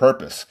themselves on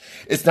purpose.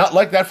 It's not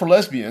like that for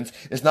lesbians.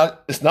 It's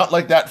not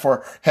like that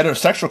for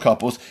heterosexual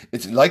couples.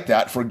 It's like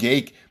that for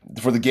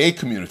the gay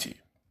community.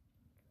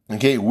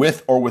 Okay,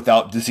 with or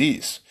without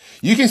disease.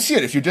 You can see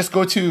it if you just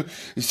go to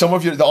some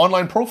of the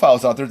online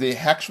profiles out there. They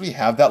actually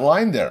have that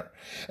line there.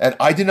 And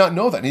I did not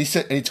know that.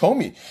 And he told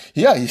me,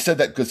 yeah, he said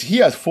that because he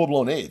has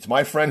full-blown AIDS.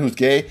 My friend who's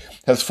gay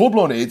has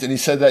full-blown AIDS. And he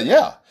said that,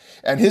 yeah.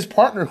 And his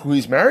partner who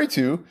he's married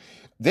to,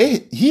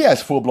 he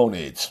has full-blown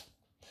AIDS.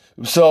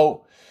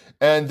 So,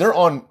 and they're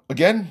on,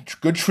 again,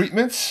 good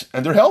treatments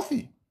and they're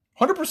healthy,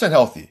 100%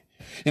 healthy.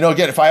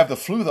 Again, if I have the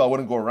flu though, I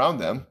wouldn't go around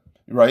them,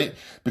 right?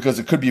 Because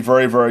it could be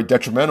very, very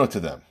detrimental to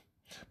them.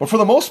 But for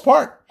the most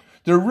part,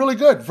 they're really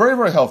good, very,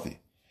 very healthy.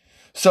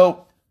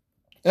 So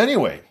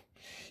anyway,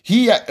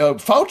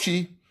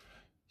 Fauci,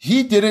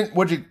 he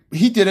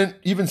didn't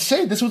even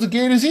say this was a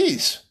gay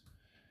disease,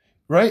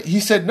 right?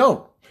 He said,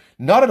 no,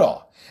 not at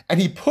all.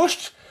 And he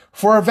pushed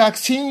for a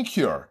vaccine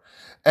cure.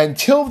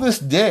 Until this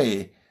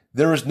day,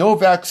 there is no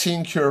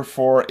vaccine cure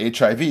for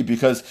HIV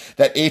because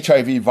that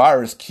HIV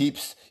virus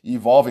keeps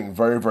evolving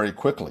very, very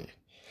quickly.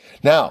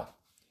 Now,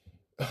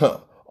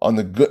 on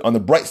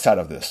the bright side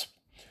of this,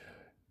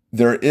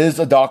 there is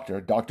a doctor,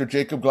 Dr.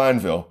 Jacob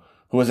Glanville,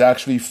 who has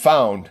actually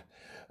found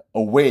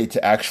a way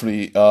to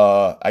actually,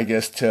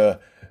 to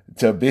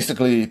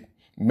basically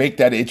make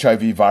that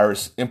HIV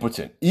virus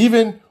impotent,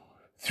 even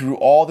through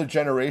all the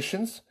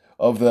generations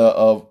of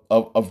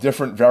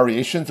different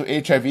variations of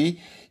HIV.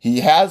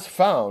 He has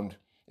found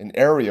an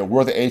area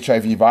where the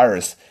HIV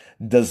virus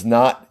does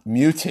not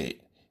mutate,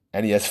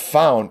 and he has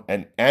found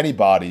an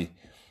antibody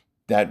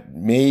that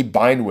may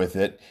bind with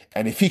it.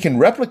 And if he can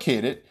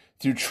replicate it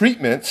through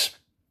treatments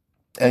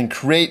and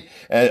create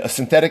a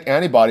synthetic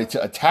antibody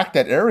to attack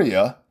that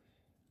area,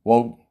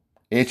 well,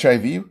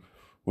 HIV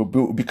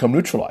will become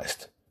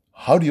neutralized.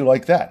 How do you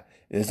like that?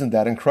 Isn't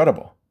that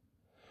incredible?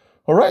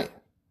 All right.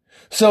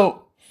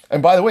 So,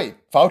 and by the way,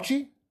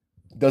 Fauci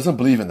doesn't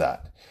believe in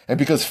that. And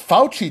because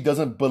Fauci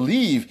doesn't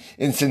believe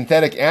in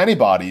synthetic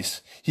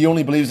antibodies, he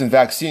only believes in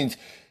vaccines,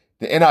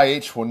 the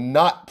NIH will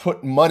not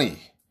put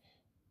money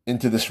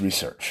into this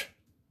research.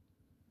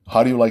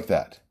 How do you like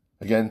that?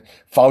 Again,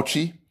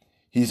 Fauci,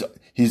 he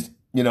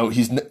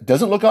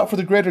doesn't look out for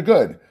the greater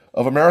good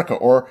of America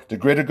or the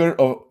greater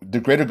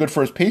good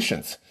for his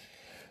patients.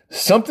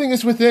 Something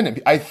is within him.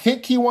 I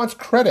think he wants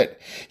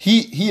credit.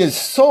 He is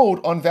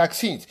sold on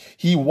vaccines.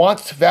 He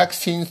wants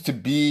vaccines to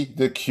be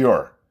the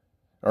cure.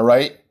 All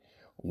right?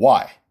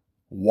 Why?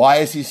 Why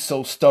is he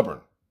so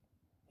stubborn?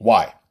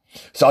 Why?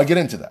 So I'll get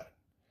into that.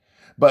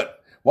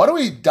 But why don't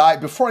we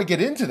before I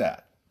get into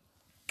that,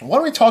 why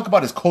don't we talk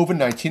about his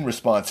COVID-19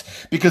 response?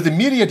 Because the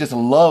media just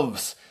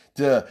loves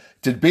to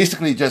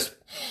basically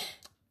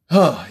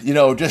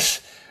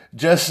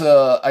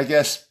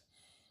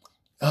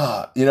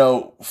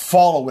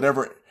follow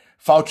whatever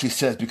Fauci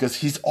says because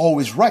he's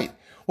always right.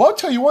 Well, I'll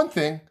tell you one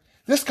thing.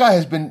 This guy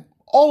has been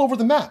all over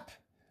the map.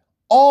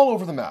 All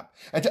over the map.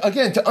 And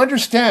to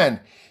understand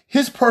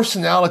his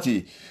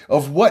personality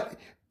of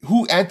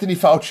who Anthony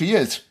Fauci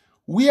is,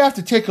 we have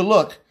to take a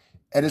look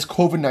at his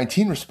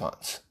COVID-19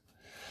 response.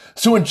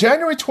 So on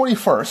January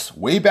 21st,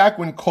 way back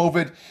when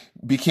COVID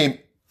became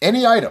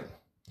any item,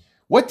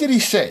 what did he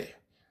say?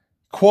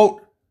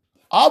 Quote,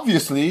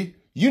 obviously,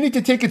 you need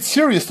to take it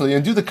seriously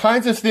and do the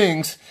kinds of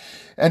things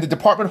and the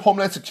Department of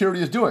Homeland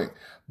Security is doing.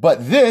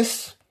 But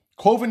this,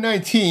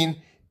 COVID-19,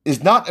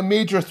 is not a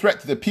major threat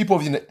to the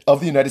people of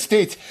the United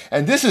States.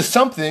 And this is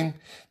something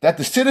that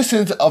the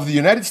citizens of the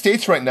United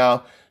States right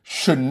now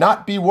should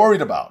not be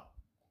worried about.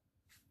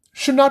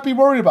 Should not be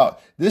worried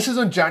about. This is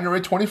on January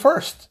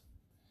 21st.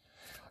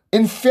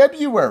 In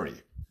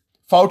February,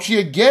 Fauci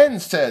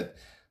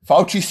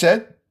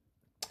said,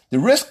 the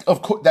risk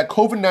that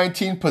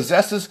COVID-19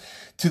 possesses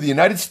to the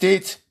United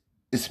States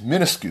is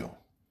minuscule.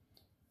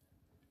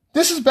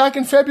 This is back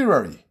in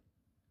February,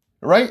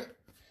 right?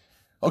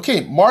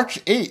 Okay,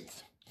 March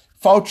 8th,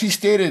 Fauci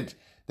stated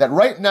that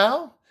right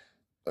now,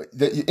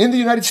 in the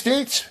United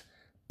States,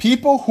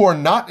 people who are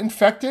not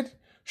infected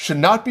should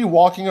not be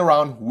walking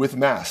around with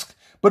masks.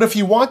 But if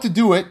you want to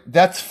do it,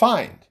 that's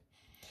fine.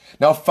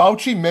 Now,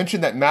 Fauci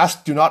mentioned that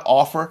masks do not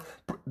offer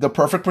the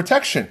perfect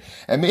protection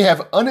and may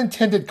have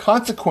unintended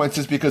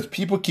consequences because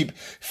people keep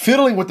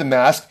fiddling with the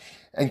mask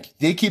and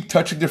they keep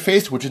touching their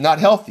face, which is not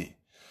healthy.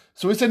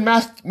 So he said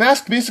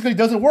mask basically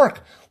doesn't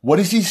work. What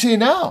does he say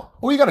now?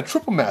 Oh, you got a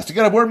triple mask. You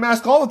got to wear a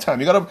mask all the time.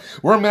 You got to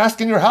wear a mask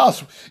in your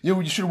house.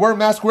 You should wear a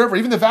mask wherever.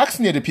 Even the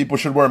vaccinated people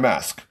should wear a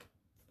mask.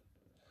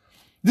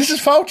 This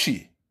is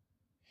Fauci.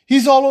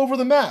 He's all over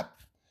the map.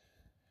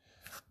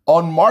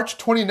 On March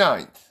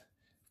 29th,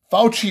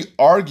 Fauci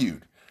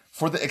argued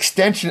for the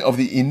extension of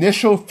the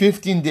initial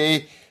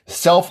 15-day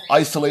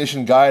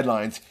self-isolation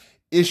guidelines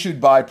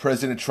issued by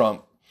President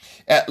Trump,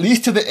 at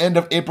least to the end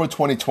of April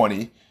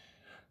 2020.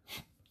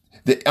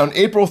 On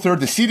April 3rd,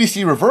 the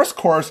CDC reversed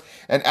course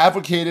and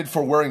advocated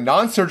for wearing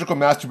non-surgical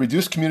masks to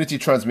reduce community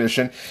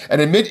transmission.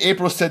 And in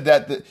mid-April said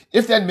that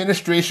if the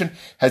administration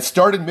had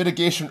started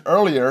mitigation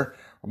earlier,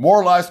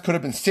 more lives could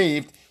have been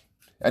saved,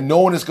 and no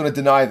one is going to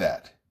deny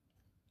that.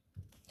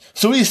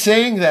 So he's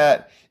saying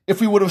that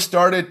if we would have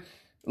started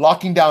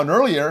locking down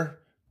earlier,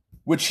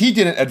 which he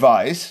didn't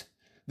advise,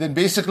 then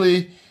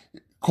basically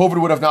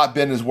COVID would have not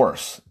been as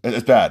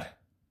bad.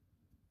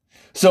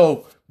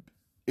 So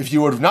if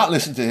you would have not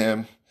listened to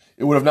him,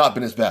 it would have not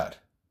been as bad.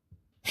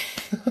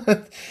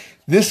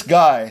 This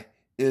guy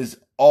is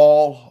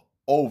all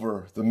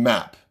over the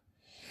map.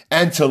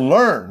 And to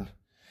learn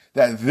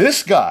that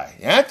this guy,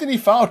 Anthony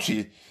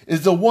Fauci,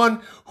 is the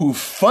one who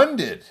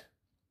funded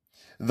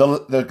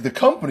the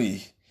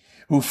company,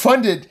 who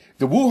funded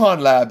the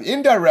Wuhan lab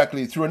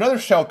indirectly through another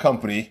shell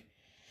company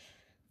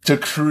to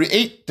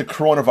create the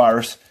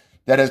coronavirus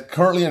that has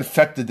currently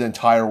infected the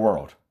entire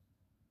world.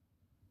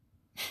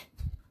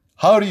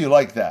 How do you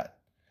like that?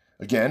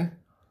 Again,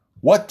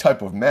 what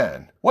type of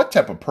man, what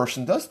type of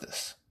person does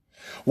this?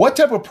 What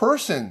type of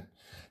person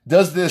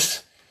does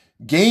this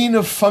gain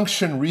of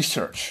function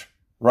research,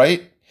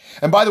 right?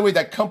 And by the way,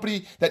 that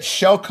company, that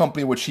shell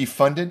company which he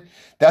funded,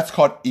 that's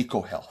called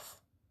EcoHealth,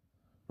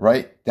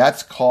 right?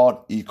 That's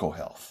called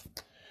EcoHealth,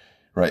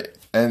 right?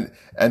 And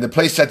the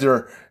place that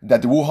the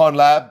Wuhan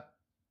lab,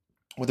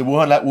 what the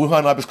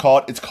Wuhan lab is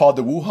called, it's called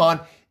the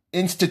Wuhan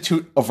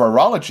Institute of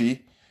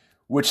Virology,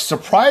 which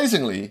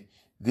surprisingly,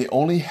 they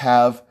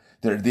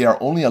are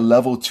only a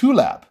level 2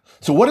 lab.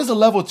 So what is a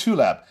level 2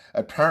 lab?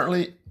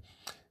 Apparently,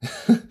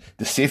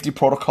 the safety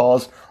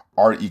protocols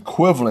are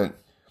equivalent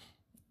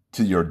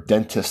to your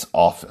dentist's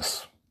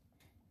office.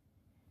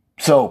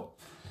 So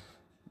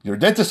your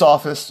dentist's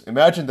office,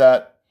 imagine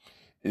that,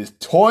 is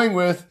toying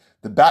with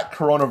the bat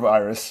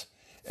coronavirus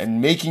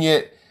and making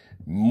it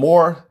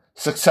more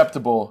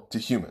susceptible to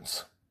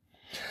humans.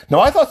 Now,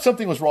 I thought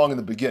something was wrong in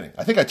the beginning.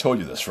 I think I told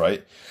you this,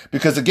 right?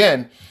 Because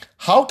again,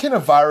 how can a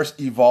virus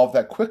evolve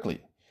that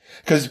quickly?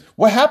 Because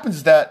what happens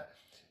is that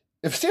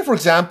if, say, for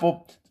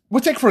example,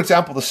 we'll take, for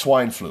example, the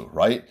swine flu,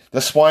 right?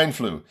 The swine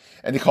flu.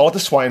 And they call it the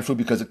swine flu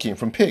because it came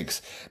from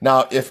pigs.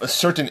 Now, if a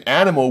certain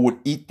animal would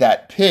eat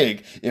that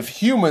pig,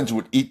 if humans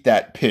would eat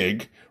that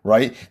pig,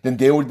 right, then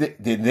they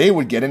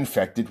would get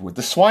infected with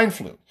the swine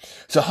flu.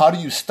 So how do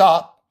you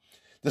stop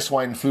the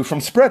swine flu from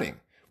spreading?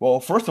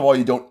 Well, first of all,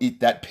 you don't eat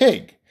that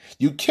pig.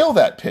 You kill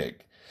that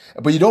pig.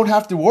 But you don't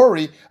have to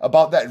worry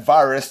about that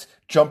virus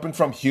jumping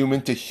from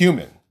human to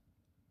human,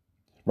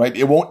 right?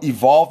 It won't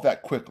evolve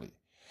that quickly.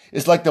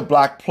 It's like the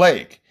Black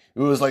Plague.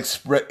 It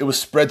was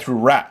spread through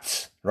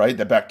rats, right?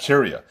 The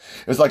bacteria.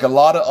 It was like a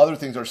lot of other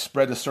things are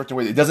spread a certain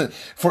way.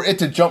 For it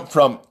to jump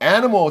from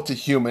animal to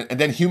human and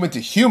then human to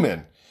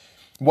human,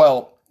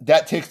 well,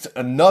 that takes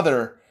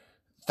another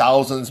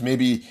thousands,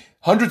 maybe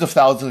hundreds of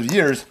thousands of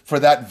years for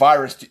that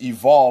virus to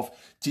evolve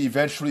to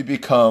eventually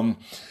become,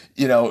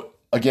 to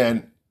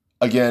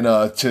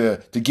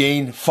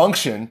gain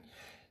function,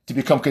 to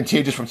become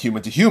contagious from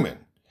human to human.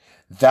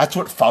 That's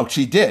what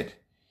Fauci did.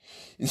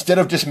 Instead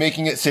of just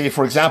making it, say,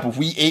 for example,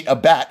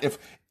 if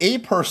a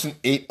person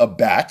ate a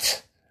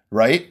bat,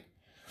 right,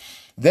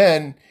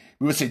 then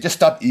we would say, just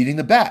stop eating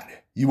the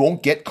bat. You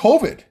won't get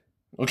COVID,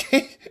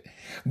 okay?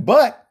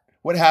 But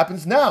what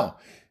happens now?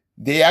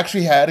 They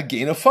actually had a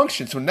gain of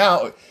function. So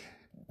now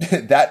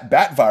that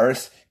bat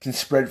virus can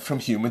spread from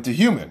human to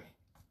human.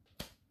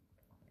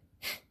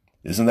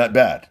 Isn't that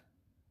bad?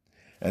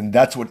 And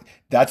that's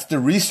the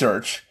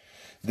research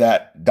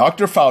that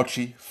Dr.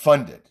 Fauci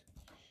funded.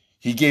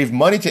 He gave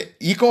money to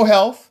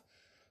EcoHealth,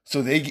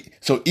 and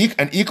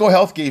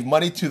EcoHealth gave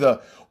money to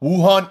the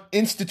Wuhan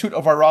Institute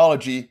of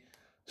Virology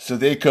so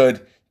they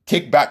could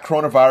take back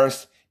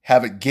coronavirus,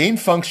 have it gain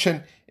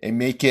function, and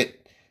make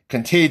it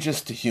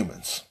contagious to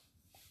humans.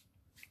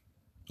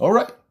 All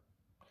right.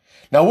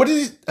 Now, what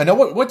did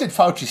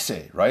Fauci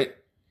say, right?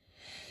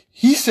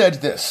 He said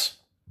this: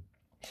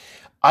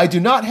 I do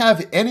not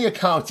have any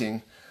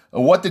accounting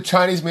of what the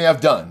Chinese may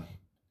have done,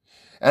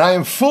 and I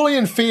am fully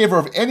in favor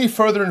of any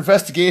further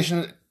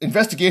investigation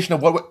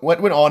of what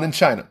went on in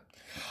China.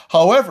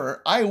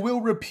 However, I will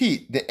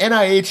repeat, the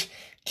NIH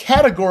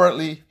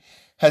categorically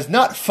has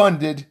not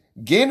funded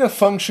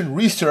gain-of-function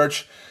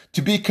research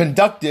to be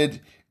conducted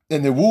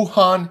in the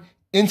Wuhan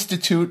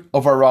Institute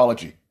of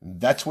Virology.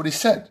 That's what he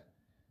said.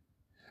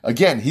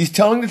 Again, he's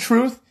telling the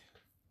truth,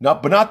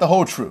 but not the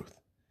whole truth.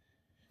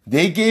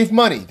 They gave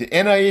money. The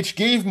NIH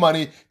gave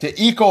money to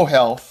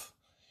EcoHealth,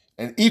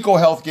 and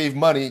EcoHealth gave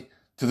money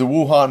to the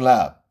Wuhan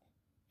lab.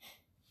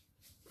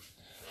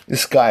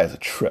 This guy is a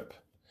trip.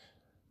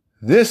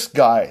 This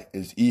guy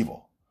is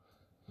evil.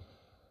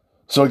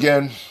 So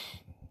again,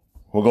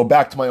 we'll go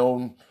back to my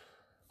own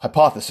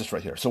hypothesis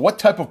right here. So what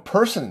type of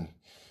person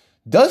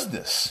does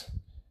this?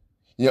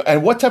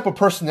 And what type of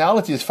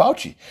personality is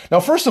Fauci?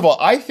 Now, first of all,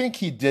 I think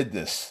he did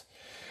this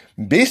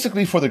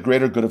basically for the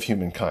greater good of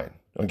humankind.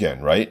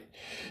 Again, right?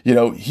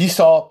 He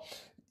saw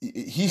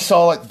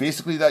like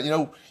basically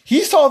that,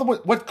 he saw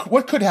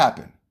what could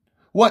happen.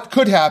 What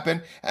could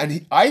happen.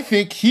 And I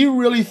think he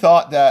really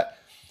thought that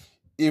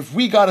if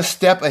we got a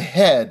step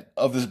ahead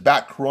of this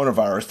bat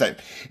coronavirus, that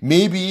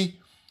maybe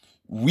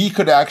we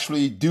could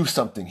actually do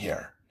something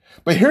here.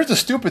 But here's the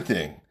stupid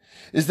thing,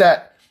 is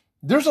that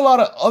there's a lot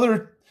of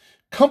other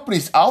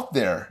companies out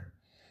there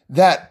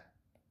that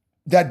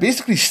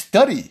basically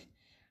study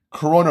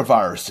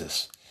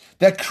coronaviruses,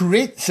 that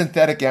create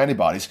synthetic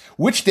antibodies,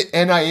 which the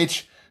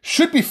NIH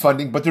should be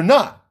funding, but they're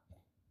not.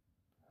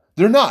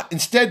 They're not.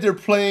 Instead, they're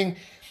playing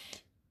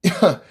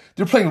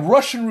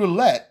Russian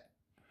roulette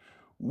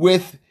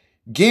with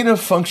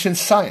gain-of-function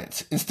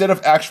science instead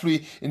of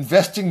actually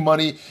investing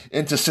money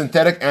into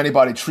synthetic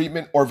antibody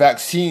treatment or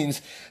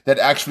vaccines that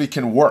actually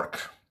can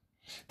work,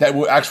 that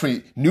will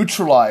actually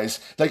neutralize.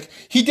 Like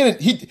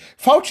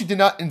Fauci did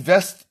not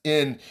invest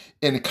in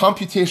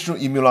computational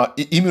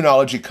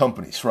immunology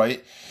companies,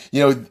 right?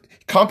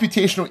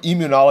 Computational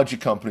immunology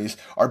companies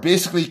are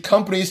basically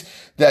companies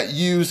that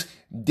use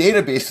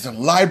databases and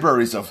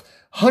libraries of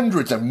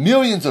hundreds of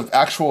millions of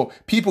actual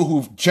people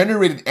who've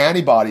generated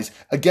antibodies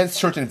against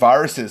certain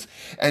viruses,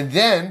 and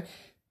then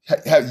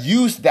have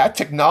used that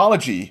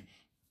technology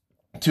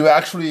to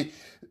actually,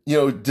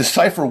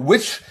 decipher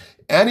which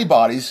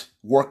antibodies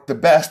work the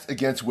best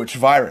against which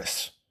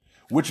virus,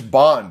 which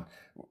bond,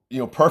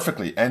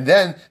 perfectly. And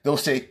then they'll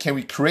say, can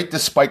we create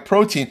this spike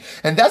protein?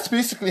 And that's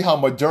basically how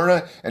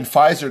Moderna and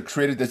Pfizer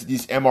created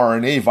these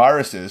mRNA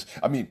viruses.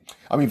 I mean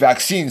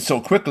vaccines so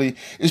quickly,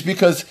 is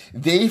because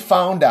they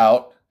found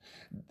out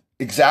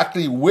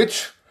exactly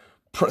which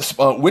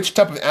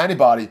type of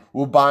antibody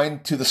will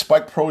bind to the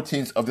spike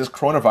proteins of this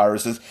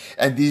coronaviruses.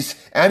 And these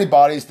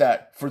antibodies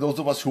that, for those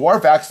of us who are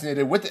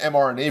vaccinated with the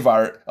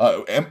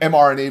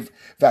mRNA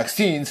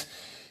vaccines,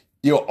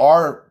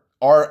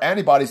 our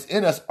antibodies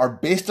in us are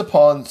based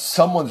upon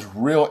someone's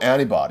real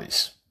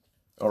antibodies.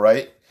 All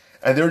right.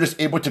 And they're just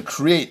able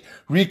to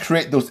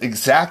recreate those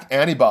exact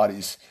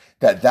antibodies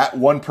that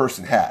one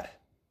person had.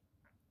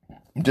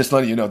 I'm just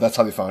letting you know, that's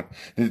how they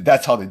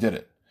did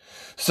it.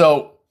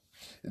 So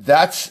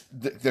that's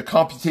the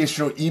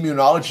computational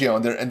immunology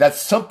on there. And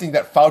that's something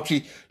that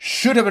Fauci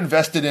should have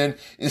invested in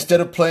instead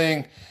of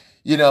playing,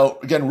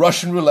 again,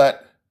 Russian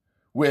roulette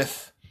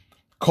with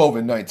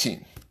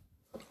COVID-19.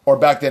 Or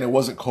back then it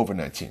wasn't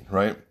COVID-19,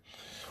 right?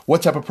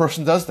 What type of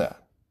person does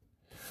that?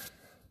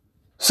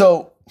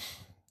 So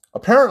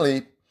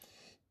apparently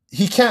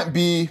he can't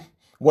be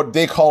what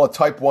they call a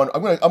type 1.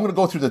 I'm going to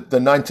go through the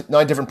nine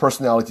different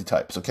personality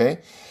types, okay?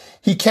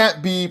 He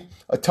can't be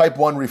a type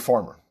 1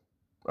 reformer.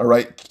 All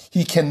right.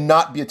 He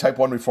cannot be a type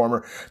 1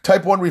 reformer.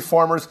 Type 1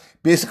 reformers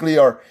basically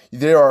are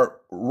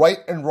right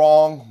and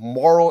wrong,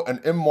 moral and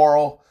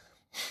immoral.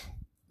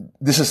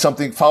 This is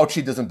something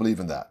Fauci doesn't believe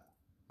in that.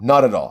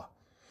 Not at all.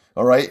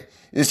 All right.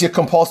 Is he a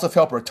compulsive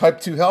helper, a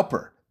type 2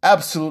 helper?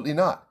 Absolutely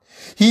not.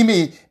 He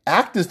may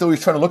act as though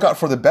he's trying to look out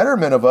for the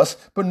betterment of us,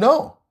 but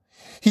no,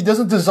 he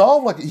doesn't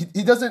dissolve like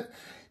he doesn't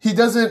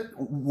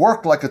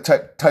work like a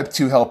type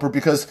 2 helper,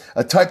 because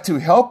a type 2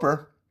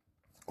 helper,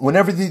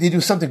 whenever they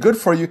do something good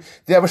for you,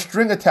 they have a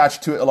string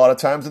attached to it a lot of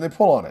times and they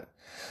pull on it.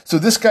 So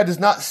this guy does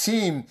not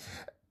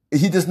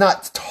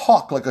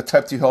talk like a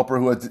type 2 helper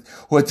who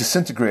had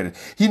disintegrated.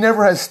 He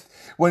never has,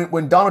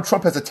 when Donald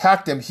Trump has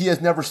attacked him, he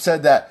has never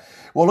said that,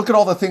 well, look at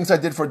all the things I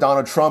did for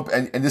Donald Trump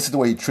and this is the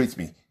way he treats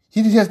me.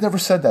 He has never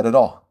said that at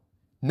all.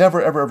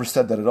 Never, ever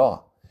said that at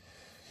all.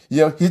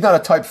 He's not a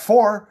type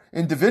 4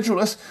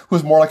 individualist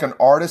who's more like an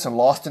artist and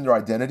lost in their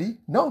identity.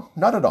 No,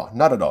 not at all.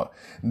 Not at all.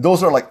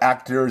 Those are like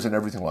actors and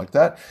everything like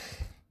that.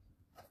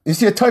 Is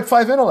he a type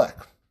 5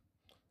 intellect?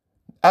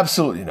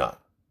 Absolutely not.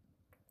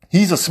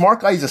 He's a smart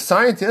guy. He's a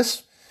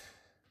scientist.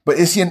 But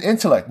is he an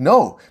intellect?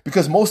 No,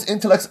 because most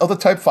intellects of the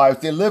type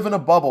 5s, they live in a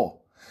bubble.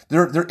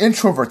 They're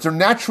introverts. They're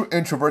natural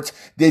introverts.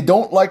 They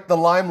don't like the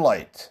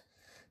limelight.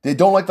 They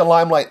don't like the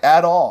limelight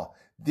at all.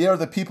 They are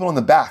the people in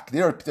the back.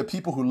 They are the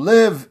people who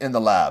live in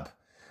the lab.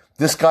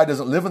 This guy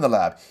doesn't live in the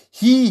lab.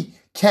 He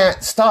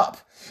can't stop.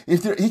 He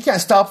can't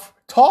stop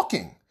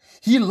talking.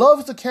 He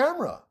loves the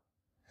camera.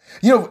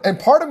 And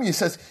part of me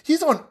says,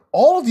 he's on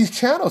all of these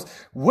channels.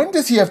 When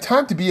does he have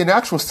time to be an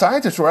actual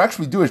scientist or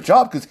actually do his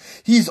job? Because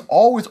he's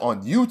always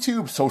on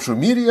YouTube, social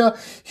media.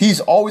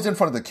 He's always in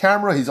front of the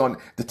camera. He's on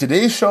the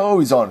Today Show.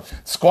 He's on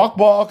Squawk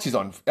Box. He's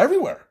on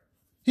everywhere.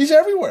 He's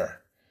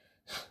everywhere.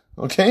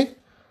 Okay?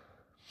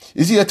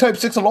 Is he a type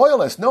 6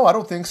 loyalist? No, I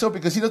don't think so,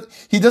 because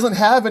he doesn't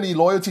have any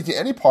loyalty to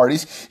any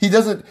parties. He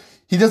doesn't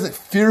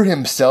fear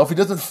himself. He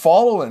doesn't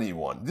follow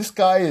anyone. This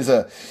guy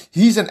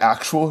he's an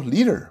actual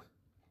leader.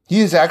 He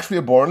is actually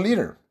a born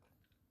leader.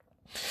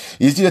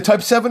 Is he a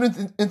type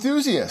 7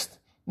 enthusiast?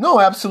 No,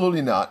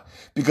 absolutely not,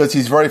 because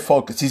he's very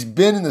focused. He's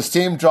been in the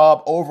same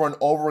job over and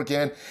over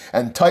again,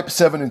 and type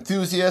 7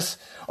 enthusiasts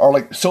are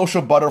like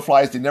social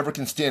butterflies. They never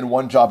can stay in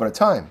one job at a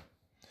time.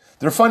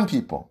 They're fun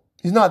people.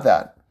 He's not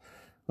that.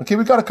 Okay,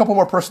 we got a couple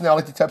more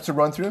personality types to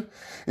run through.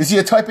 Is he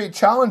a type 8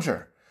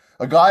 challenger?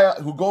 A guy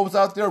who goes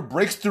out there,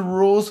 breaks the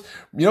rules.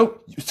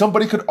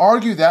 Somebody could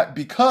argue that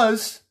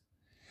because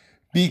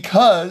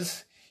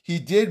he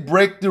did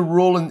break the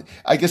rule, and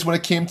I guess when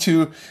it came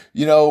to,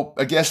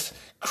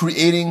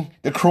 creating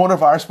the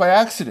coronavirus by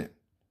accident.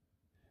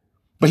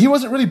 But he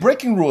wasn't really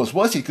breaking rules,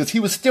 was he? Because he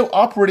was still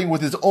operating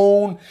with his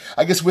own,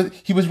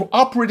 he was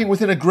operating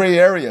within a gray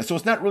area. So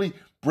it's not really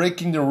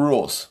breaking the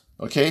rules.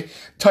 Okay?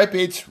 Type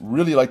 8s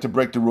really like to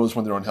break the rules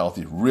when they're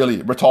unhealthy.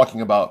 Really, we're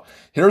talking about,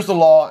 here's the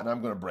law and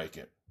I'm going to break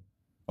it.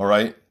 All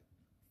right?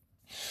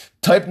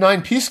 Type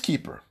 9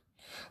 peacekeeper.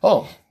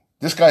 Oh,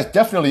 this guy's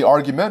definitely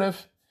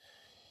argumentative.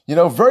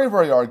 Very,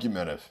 very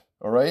argumentative.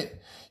 All right?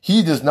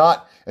 He does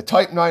not, a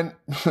type 9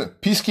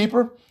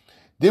 peacekeeper,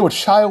 they would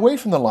shy away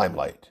from the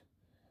limelight.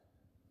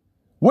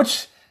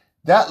 Which,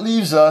 that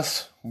leaves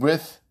us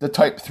with the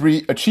type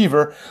 3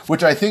 achiever,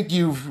 which I think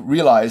you've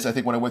realized,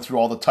 when I went through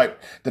all the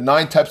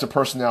 9 types of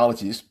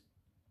personalities,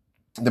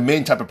 the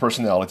main type of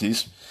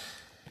personalities,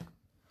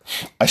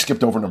 I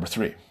skipped over number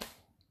 3.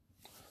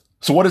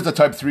 So what is the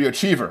type 3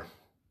 achiever?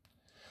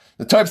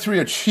 The type 3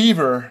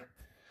 achiever,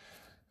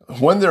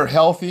 when they're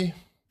healthy,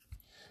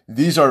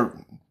 these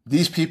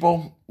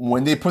people,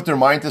 when they put their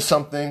mind to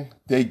something,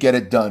 they get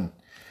it done.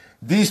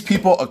 These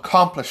people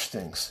accomplish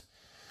things.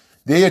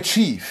 They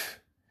achieve.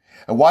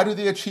 And why do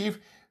they achieve?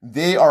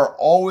 They are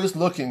always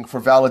looking for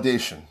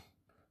validation.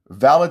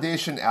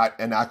 Validation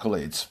and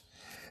accolades.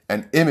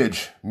 And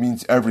image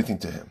means everything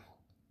to him.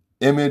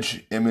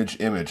 Image, image,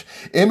 image.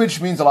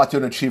 Image means a lot to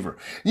an achiever.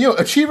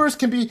 Achievers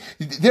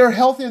they're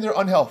healthy and they're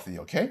unhealthy,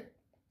 okay?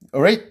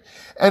 All right?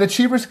 And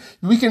achievers,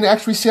 we can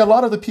actually see a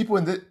lot of the people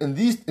in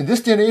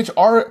this day and age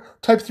are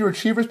type 3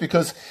 achievers,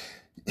 because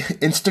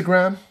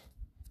Instagram,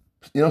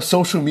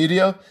 social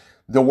media,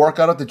 they'll work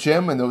out at the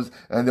gym and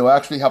they'll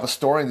actually have a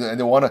story and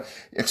they want to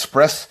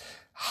express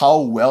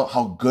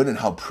how good and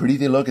how pretty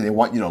they look, and they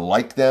want you to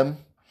like them.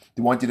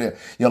 They want you to,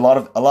 a lot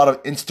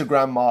of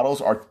Instagram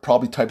models are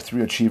probably type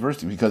 3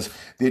 achievers because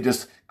they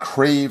just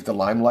crave the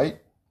limelight.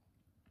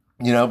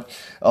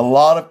 A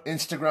lot of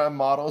Instagram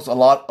models, a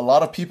lot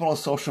of people on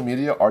social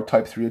media are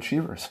type 3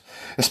 achievers,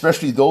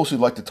 especially those who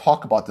like to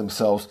talk about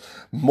themselves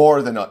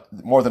more than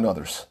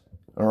others.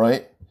 All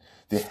right?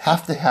 They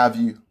have to have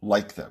you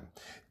like them.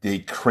 They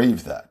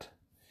crave that.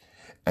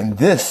 And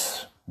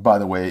this, by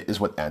the way, is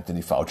what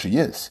Anthony Fauci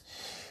is.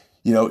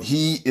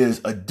 He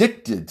is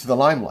addicted to the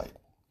limelight.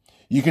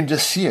 You can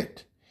just see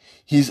it.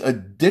 He's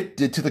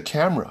addicted to the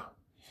camera.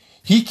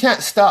 He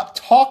can't stop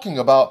talking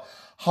about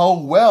how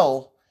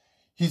well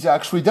he's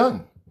actually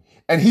done.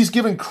 And he's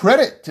given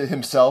credit to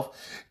himself,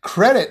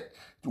 credit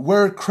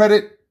where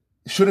credit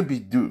shouldn't be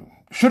due,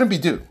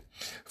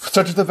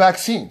 such as the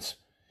vaccines.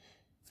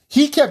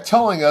 He kept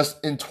telling us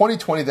in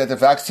 2020 that the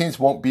vaccines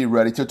won't be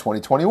ready till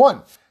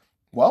 2021.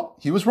 Well,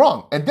 he was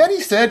wrong. And then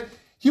he said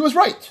he was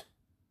right.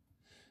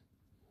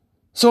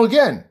 So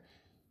again,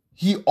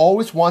 he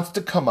always wants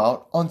to come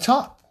out on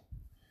top,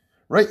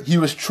 right? He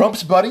was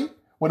Trump's buddy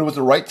when it was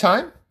the right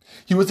time.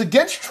 He was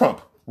against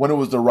Trump when it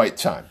was the right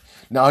time.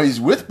 Now he's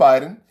with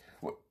Biden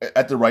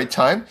at the right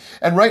time.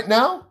 And right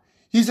now,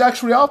 he's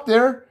actually out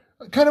there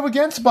kind of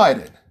against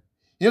Biden.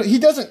 He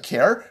doesn't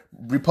care.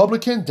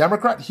 Republican,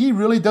 Democrat, he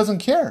really doesn't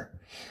care.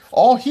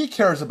 All he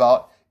cares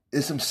about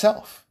is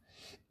himself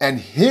and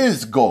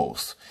his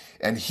goals.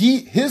 And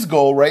his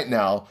goal right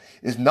now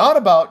is not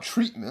about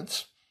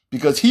treatments,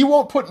 because he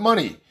won't put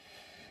money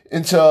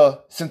into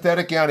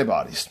synthetic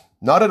antibodies.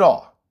 Not at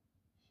all.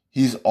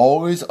 He's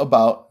always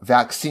about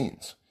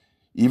vaccines,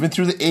 even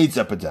through the AIDS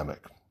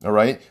epidemic. All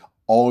right?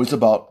 Always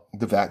about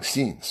the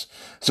vaccines.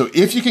 So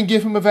if you can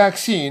give him a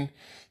vaccine,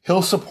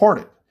 he'll support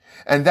it.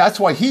 And that's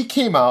why he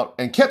came out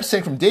and kept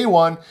saying from day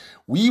one,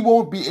 we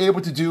won't be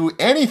able to do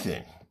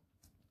anything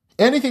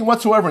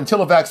whatsoever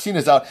until a vaccine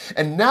is out.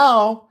 And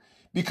now,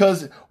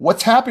 because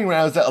what's happening right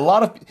now is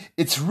that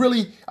it's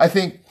really, I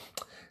think,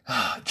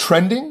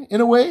 trending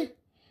in a way.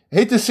 I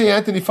hate to say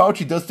Anthony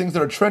Fauci does things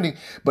that are trending,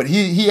 but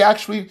he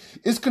actually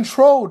is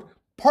controlled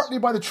partly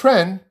by the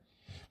trend,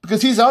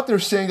 because he's out there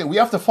saying that we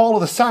have to follow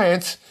the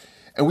science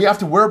and we have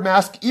to wear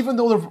masks even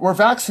though we're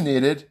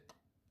vaccinated,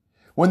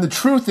 when the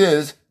truth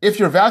is, if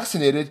you're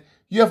vaccinated,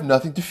 you have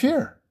nothing to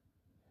fear.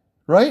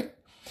 Right?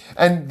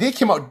 And they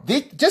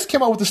just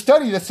came out with a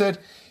study that said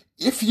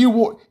if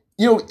you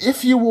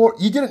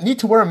didn't need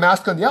to wear a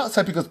mask on the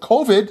outside because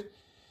COVID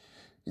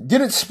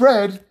didn't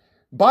spread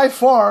by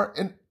far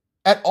and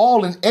at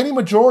all in any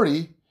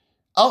majority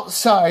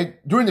outside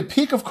during the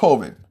peak of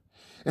COVID.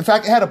 In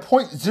fact, it had a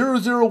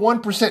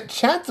 0.001%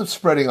 chance of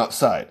spreading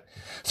outside.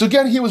 So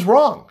again, he was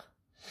wrong.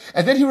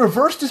 And then he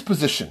reversed his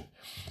position,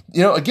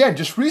 again,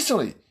 just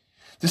recently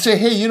to say,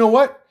 hey, you know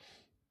what?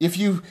 If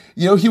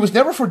he was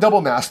never for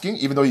double masking,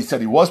 even though he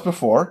said he was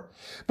before.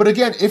 But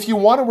again, if you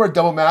want to wear a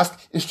double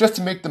mask, it's just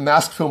to make the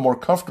mask feel more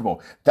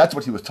comfortable. That's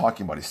what he was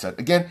talking about, he said.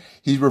 Again,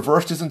 he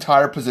reversed his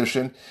entire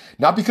position,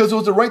 not because it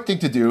was the right thing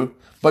to do,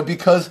 but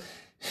because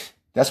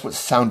that's what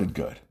sounded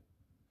good.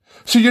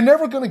 So you're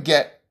never going to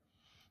get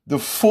the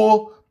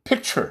full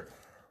picture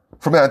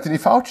from Anthony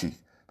Fauci.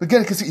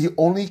 Again, because he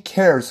only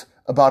cares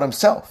about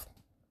himself.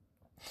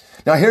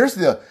 Now, here's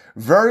the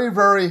very,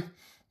 very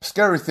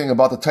scary thing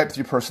about the type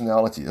 3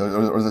 personality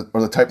or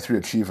the type 3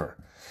 achiever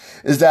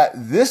is that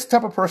this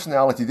type of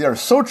personality, they are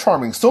so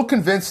charming, so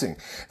convincing.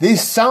 They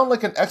sound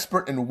like an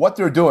expert in what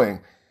they're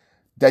doing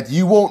that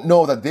you won't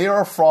know that they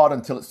are a fraud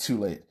until it's too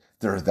late.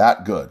 They're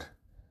that good.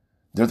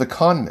 They're the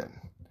con men.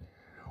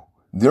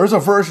 There's a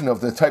version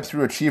of the type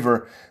 3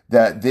 achiever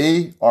that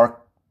they are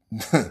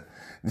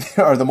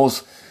the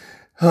most,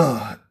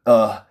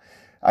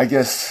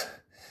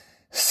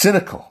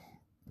 cynical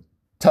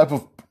type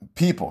of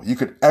people you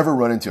could ever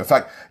run into. In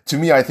fact, to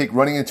me, I think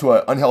running into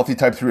an unhealthy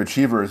type 3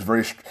 achiever is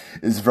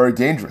very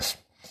dangerous.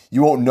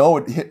 You won't know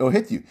it'll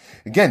hit you.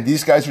 Again,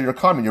 these guys are your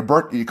con men, your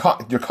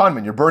con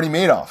men, your Bernie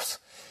Madoffs,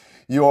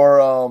 your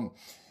a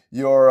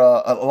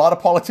lot of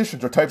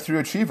politicians are type 3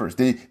 achievers.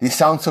 They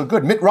sound so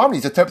good. Mitt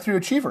Romney's a type 3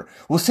 achiever.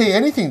 Will say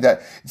anything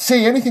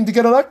to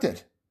get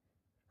elected.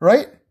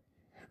 Right?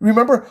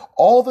 Remember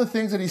all the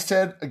things that he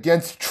said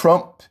against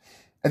Trump,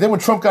 and then when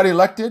Trump got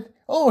elected,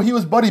 he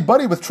was buddy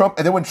with Trump,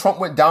 and then when Trump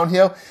went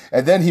downhill,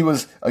 and then he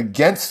was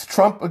against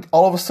Trump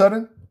all of a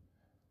sudden.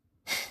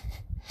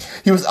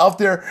 He was out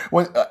there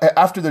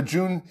after the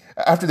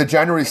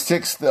January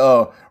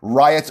 6th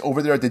riots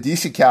over there at the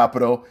DC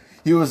Capitol.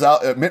 He was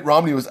out. Mitt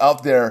Romney was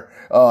out there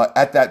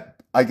at that.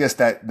 I guess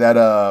that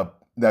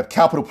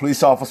Capitol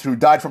police officer who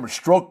died from a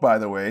stroke. By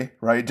the way,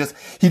 right?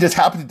 He just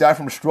happened to die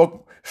from a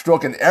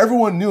stroke, and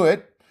everyone knew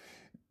it.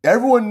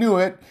 Everyone knew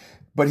it.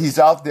 But he's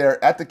out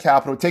there at the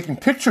Capitol taking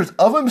pictures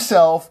of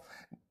himself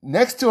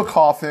next to a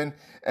coffin,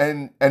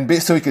 and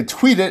so he could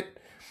tweet it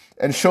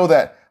and show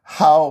that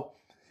how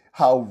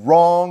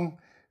wrong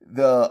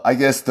the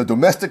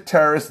domestic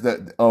terrorists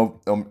that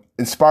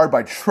inspired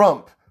by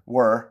Trump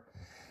were,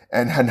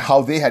 and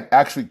how they had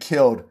actually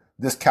killed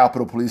this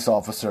Capitol police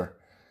officer,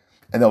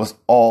 and that was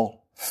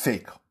all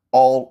fake,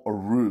 all a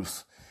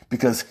ruse,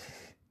 because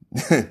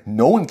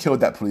no one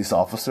killed that police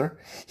officer.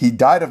 He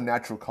died of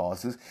natural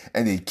causes,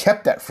 and they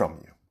kept that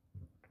from you.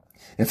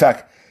 In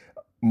fact,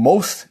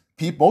 most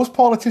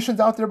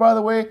politicians out there, by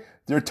the way,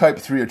 they're type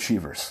 3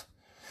 achievers.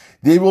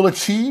 They will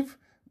achieve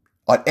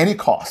at any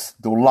cost.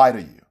 They'll lie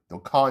to you. They'll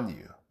con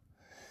you.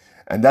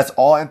 And that's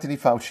all Anthony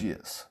Fauci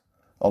is.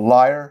 A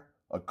liar,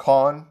 a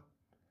con,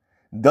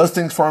 does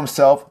things for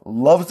himself,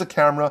 loves the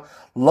camera,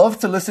 loves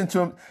to listen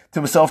to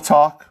himself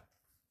talk.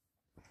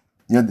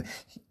 He'll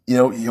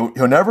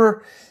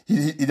never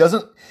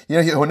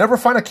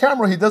find a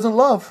camera he doesn't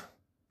love.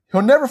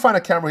 He'll never find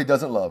a camera he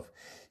doesn't love.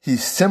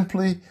 He's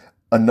simply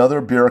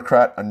another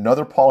bureaucrat,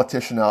 another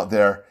politician out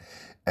there,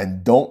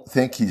 and don't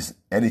think he's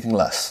anything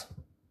less.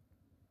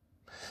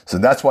 So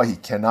that's why he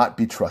cannot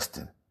be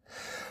trusted.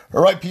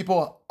 All right,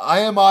 people, I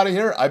am out of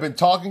here. I've been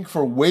talking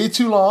for way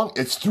too long.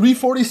 It's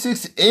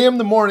 3:46 a.m. in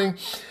the morning,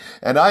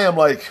 and I am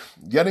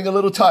getting a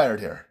little tired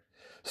here.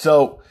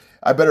 So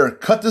I better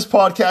cut this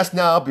podcast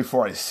now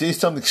before I say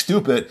something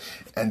stupid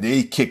and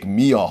they kick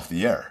me off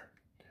the air.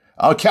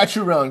 I'll catch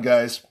you around,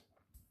 guys.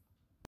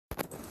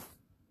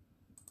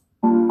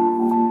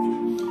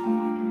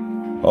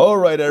 All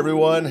right,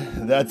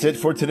 everyone. That's it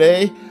for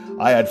today.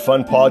 I had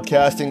fun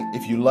podcasting.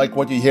 If you like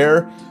what you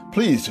hear,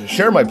 please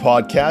share my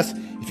podcast.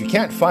 If you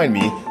can't find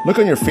me, look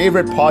on your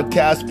favorite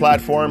podcast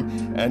platform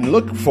and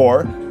look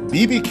for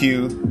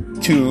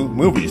BBQ2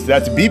 Movies.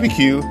 That's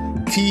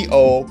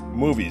BBQ-TO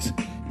Movies.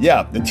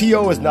 Yeah, the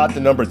TO is not the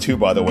number 2,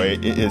 by the way.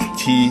 It is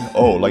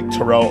TO, like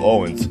Terrell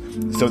Owens.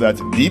 So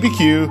that's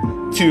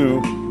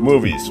BBQ2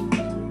 Movies.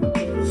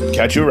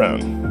 Catch you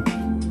around.